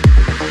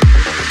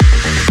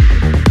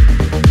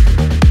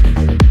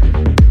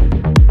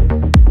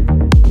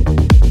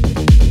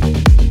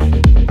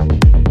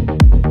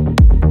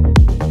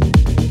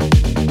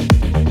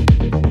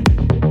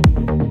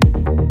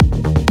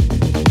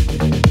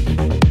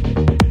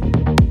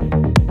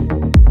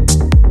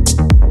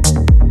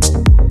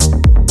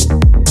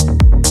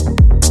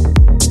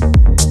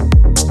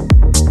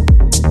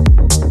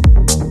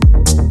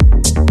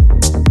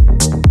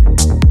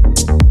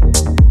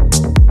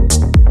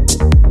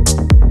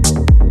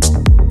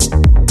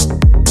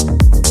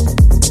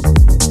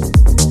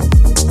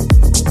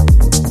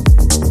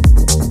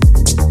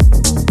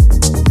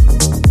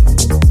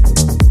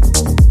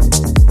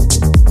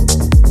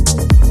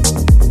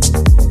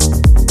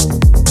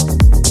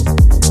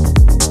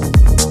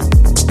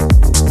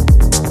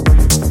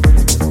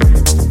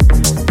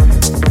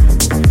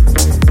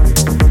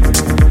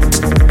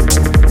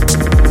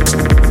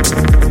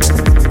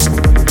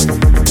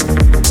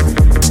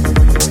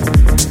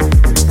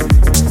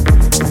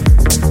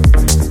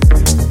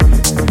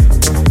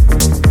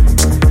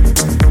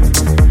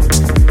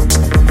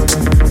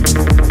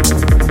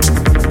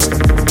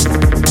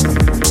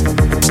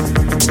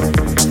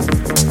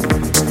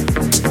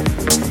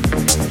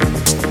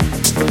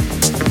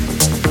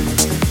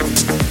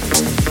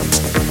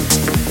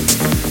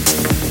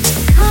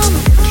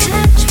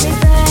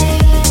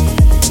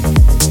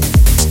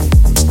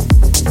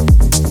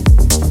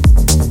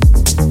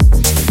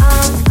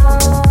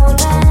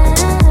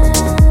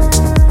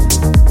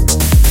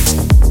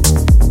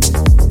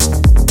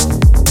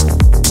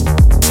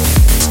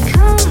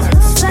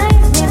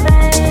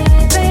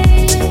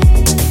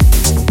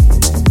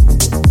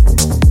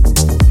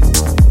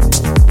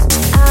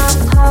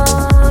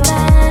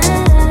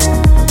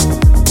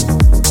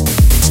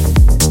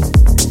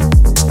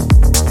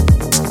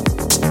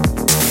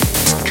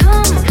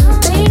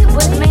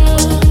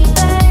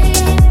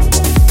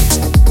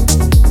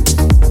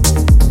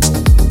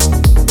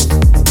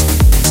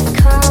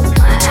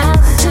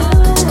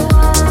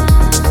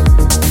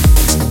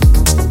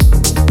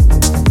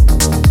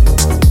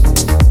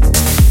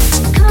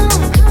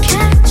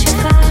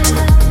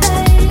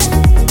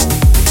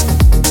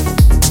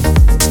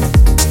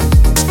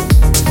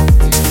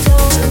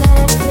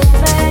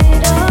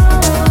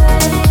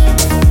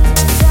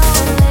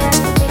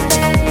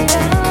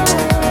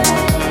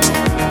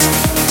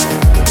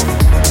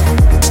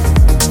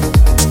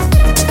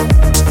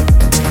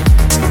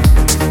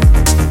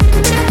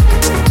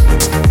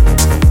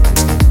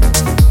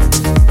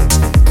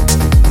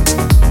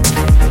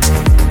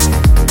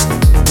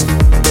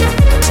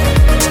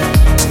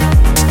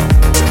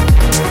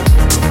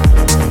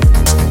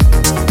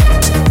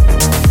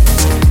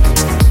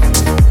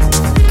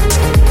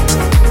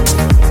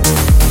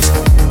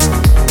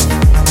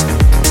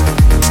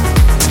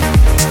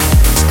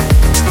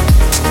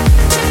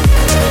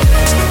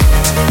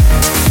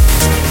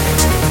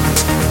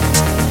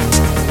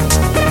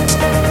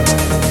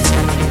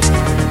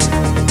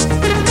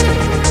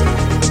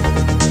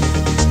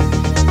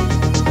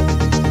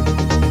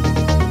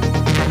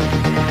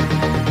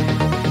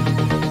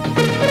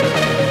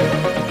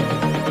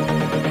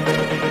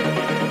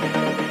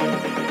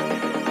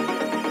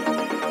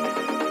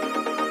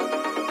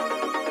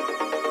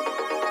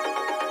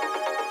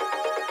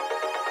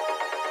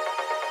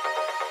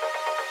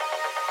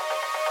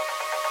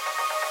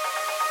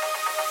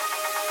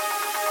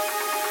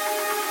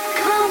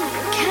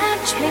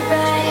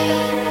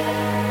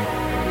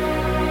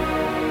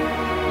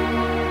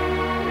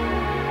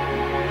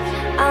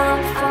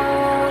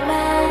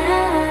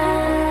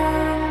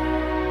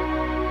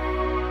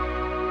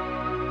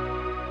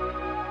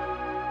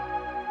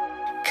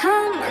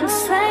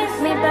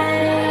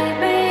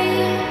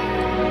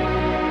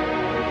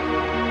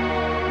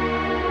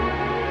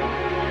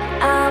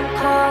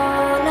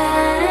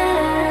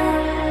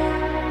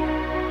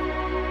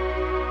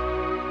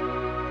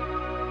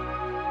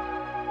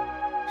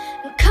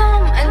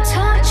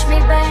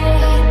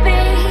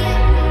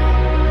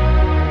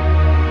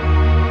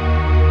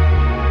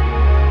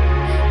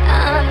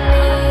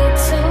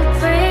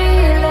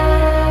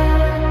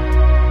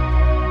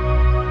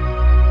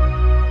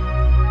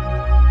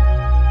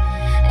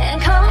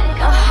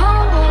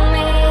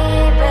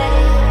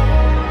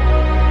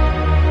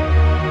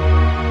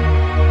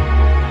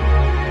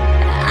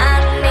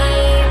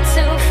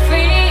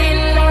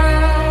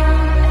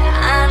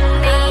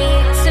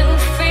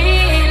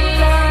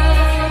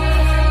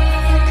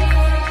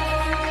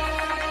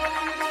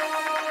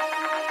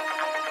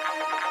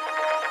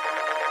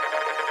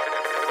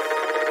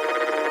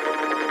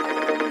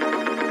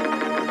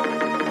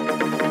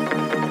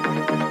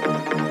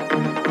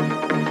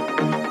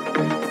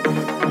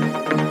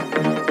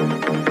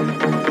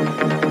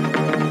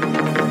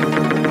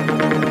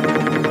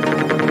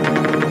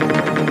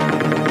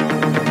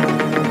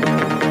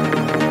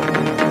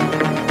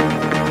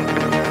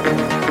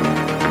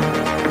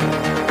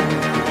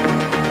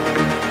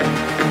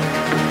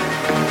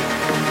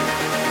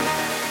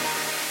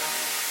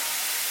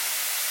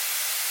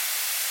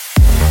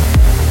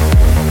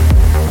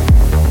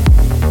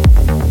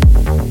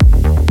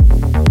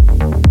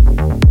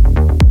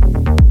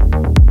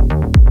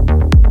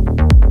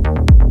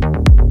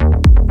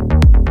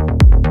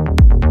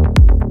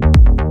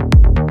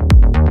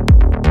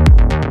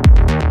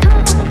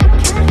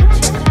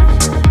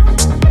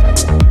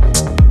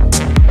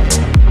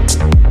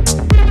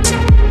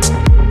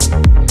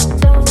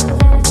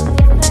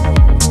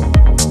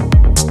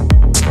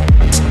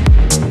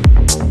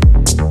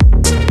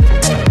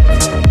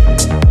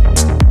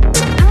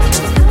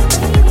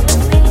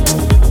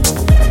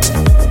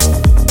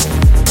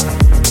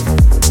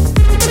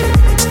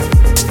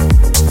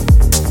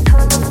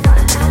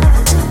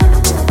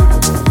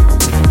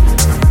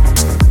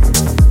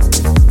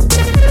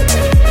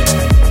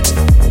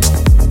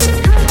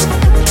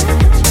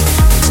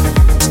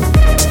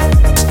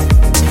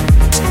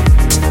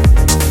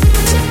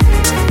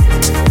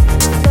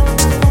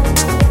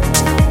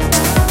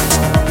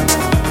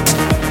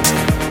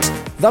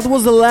 That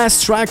was the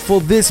last track for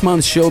this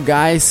month's show,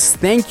 guys.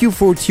 Thank you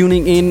for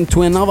tuning in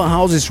to another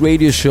Houses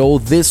Radio show.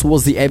 This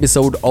was the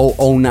episode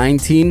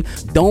 0019.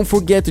 Don't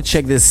forget to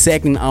check the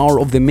second hour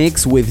of the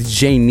mix with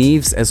Jay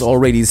Neves. As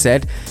already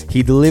said,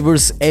 he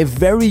delivers a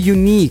very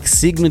unique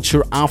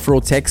signature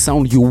Afro tech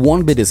sound. You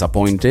won't be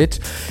disappointed.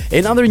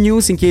 In other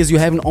news, in case you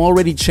haven't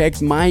already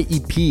checked my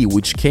EP,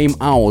 which came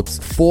out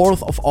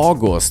 4th of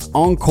August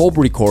on Cope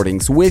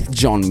Recordings with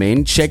John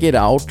Main. Check it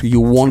out. You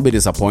won't be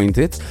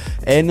disappointed.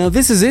 And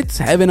this is it.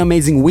 Have an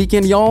amazing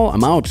weekend, y'all.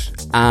 I'm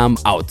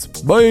out.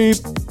 Bye.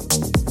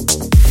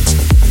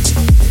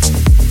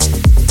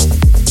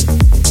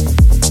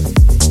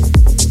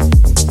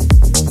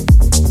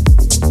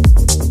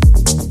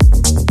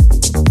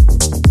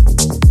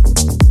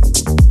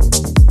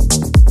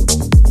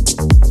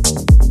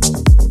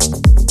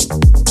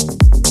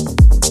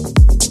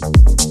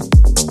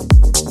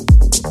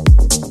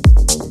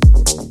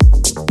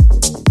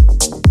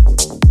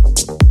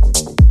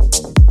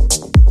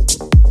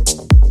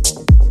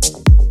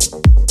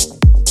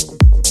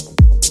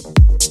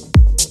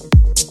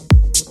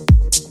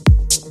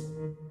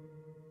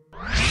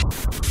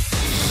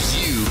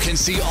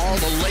 See all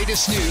the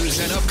latest news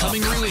and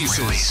upcoming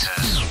releases.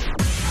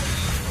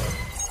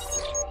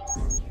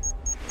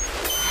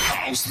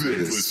 How's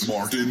this with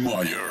Martin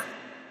Meyer?